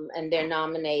 And they're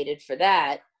nominated for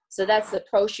that. So that's the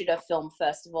Prosciutto Film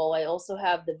Festival. I also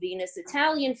have the Venus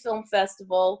Italian Film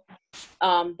Festival.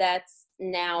 That's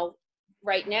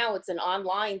right now it's an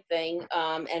online thing.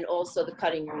 And also the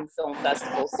Cutting Room Film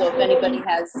Festival. So if anybody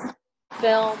has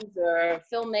films or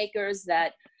filmmakers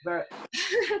that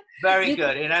very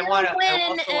good, and I want to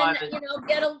win and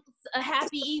get a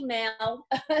happy email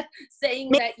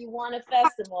saying that you won a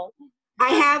festival.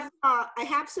 I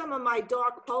have some of my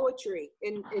dark poetry,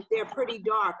 and they're pretty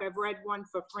dark. I've read one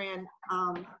for Fran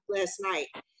last night,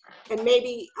 and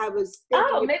maybe I was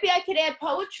thinking maybe I could add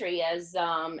poetry as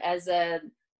a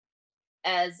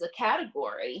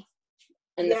category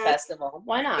in the festival.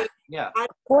 Why not? Yeah,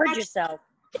 gorge yourself.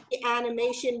 The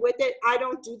animation with it. I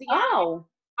don't do the animation,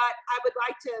 but I would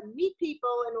like to meet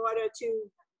people in order to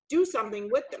do something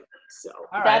with them. So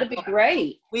that'd be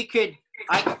great. I could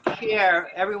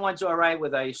share. Everyone's all right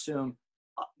with, I assume,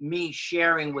 me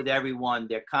sharing with everyone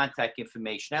their contact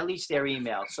information, at least their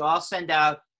email. So I'll send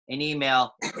out an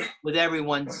email with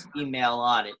everyone's email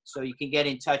on it, so you can get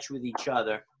in touch with each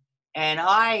other. And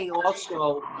I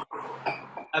also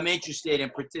I'm interested in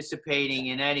participating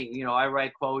in any, I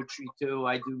write poetry too.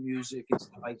 I do music and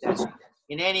stuff like that. So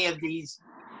in any of these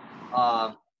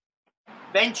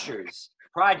ventures,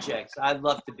 projects, I'd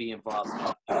love to be involved.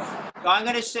 So I'm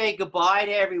going to say goodbye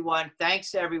to everyone.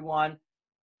 Thanks, everyone.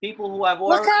 People who have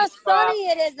already look how sunny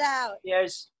it is out.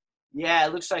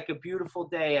 It looks like a beautiful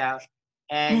day out.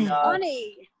 And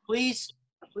funny. Please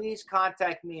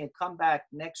contact me and come back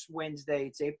next Wednesday.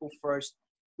 It's April 1st.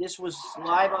 This was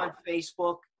live on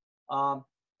Facebook.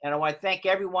 And I want to thank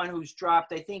everyone who's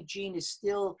dropped. I think Gene is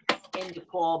still in the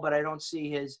call, but I don't see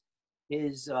his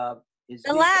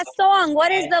the last song.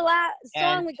 What is the last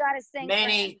song we got to sing?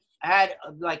 I had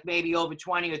like maybe over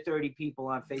 20 or 30 people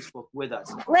on Facebook with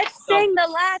us. Let's sing the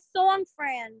last song,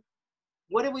 Fran.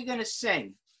 What are we gonna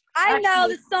sing? I know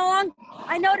the song.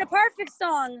 I know the perfect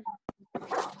song.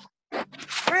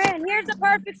 Fran, here's the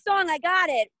perfect song. I got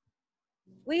it.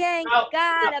 We ain't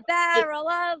got a barrel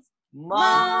of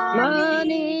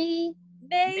money.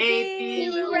 Maybe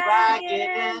we're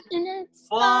ragged and it's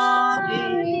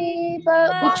funny,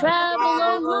 but we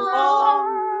travel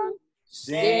along,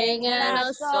 singing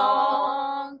a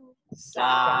song,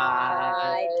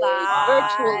 side by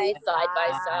virtually side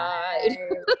by side.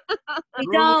 We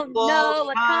don't know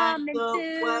what's coming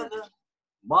to.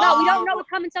 No, we don't know what's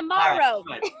coming tomorrow.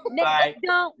 Right. We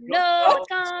don't know what's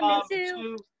coming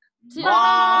to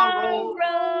tomorrow.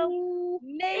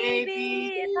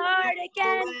 Maybe it's hard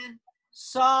again.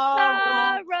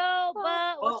 Sorrow,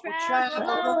 but we'll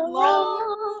travel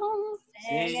along,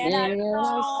 singing a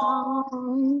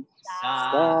song,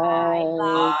 side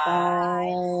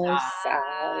by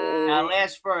side. Now,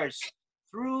 last verse.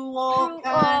 Through all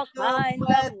kinds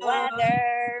of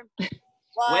weather,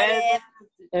 what if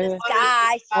the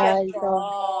sky should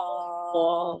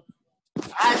fall?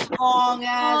 As long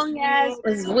as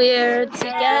we're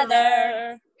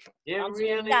together, it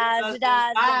really doesn't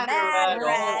matter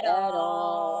at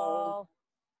all.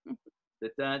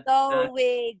 Though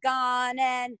we gone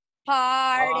and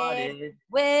parted,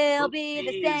 we'll be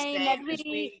the same as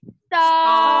we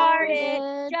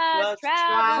started, just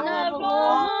traveling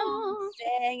along,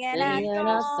 singing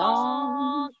a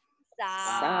song,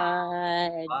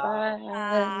 side by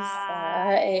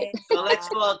side. So let's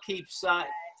all keep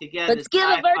together. Let's give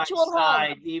a virtual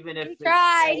hug. Even if we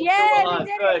tried. Yeah, we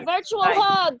did it. Virtual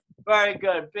hug. Very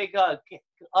good. Big hug. Big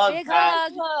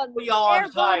Pat. hug. Put your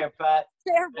arms higher, Pat.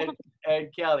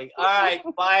 And Kelly. All right.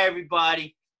 Bye,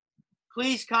 everybody.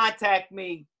 Please contact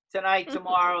me tonight,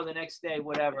 tomorrow, the next day,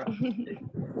 whatever. To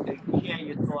share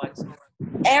your thoughts.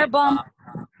 Air bump.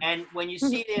 And when you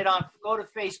see it go to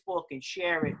Facebook and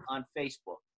share it on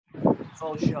Facebook. This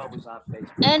whole show was on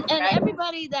Facebook. And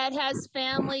everybody that has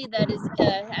family that is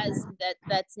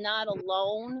that's not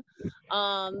alone,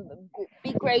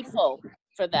 be grateful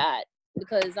for that,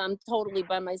 because I'm totally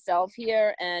by myself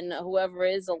here, and whoever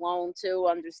is alone too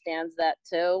understands that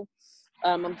too.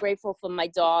 I'm grateful for my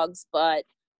dogs, but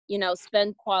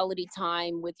spend quality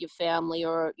time with your family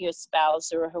or your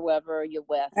spouse or whoever you're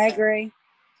with. I agree.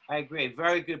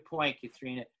 Very good point,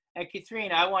 Kathrina. And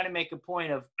Kathrina, I want to make a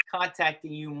point of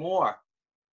contacting you more.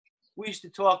 We used to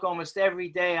talk almost every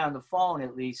day on the phone,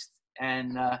 at least,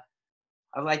 and I'd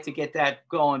like to get that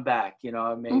going back. You know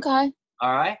what I mean? Okay.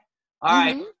 All right. All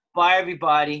right. Bye,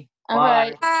 everybody. All Bye.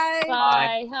 right. Bye.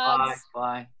 Bye. Hugs.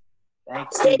 Bye. Thank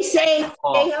you. Stay safe.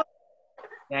 Stay healthy.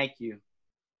 Thank you.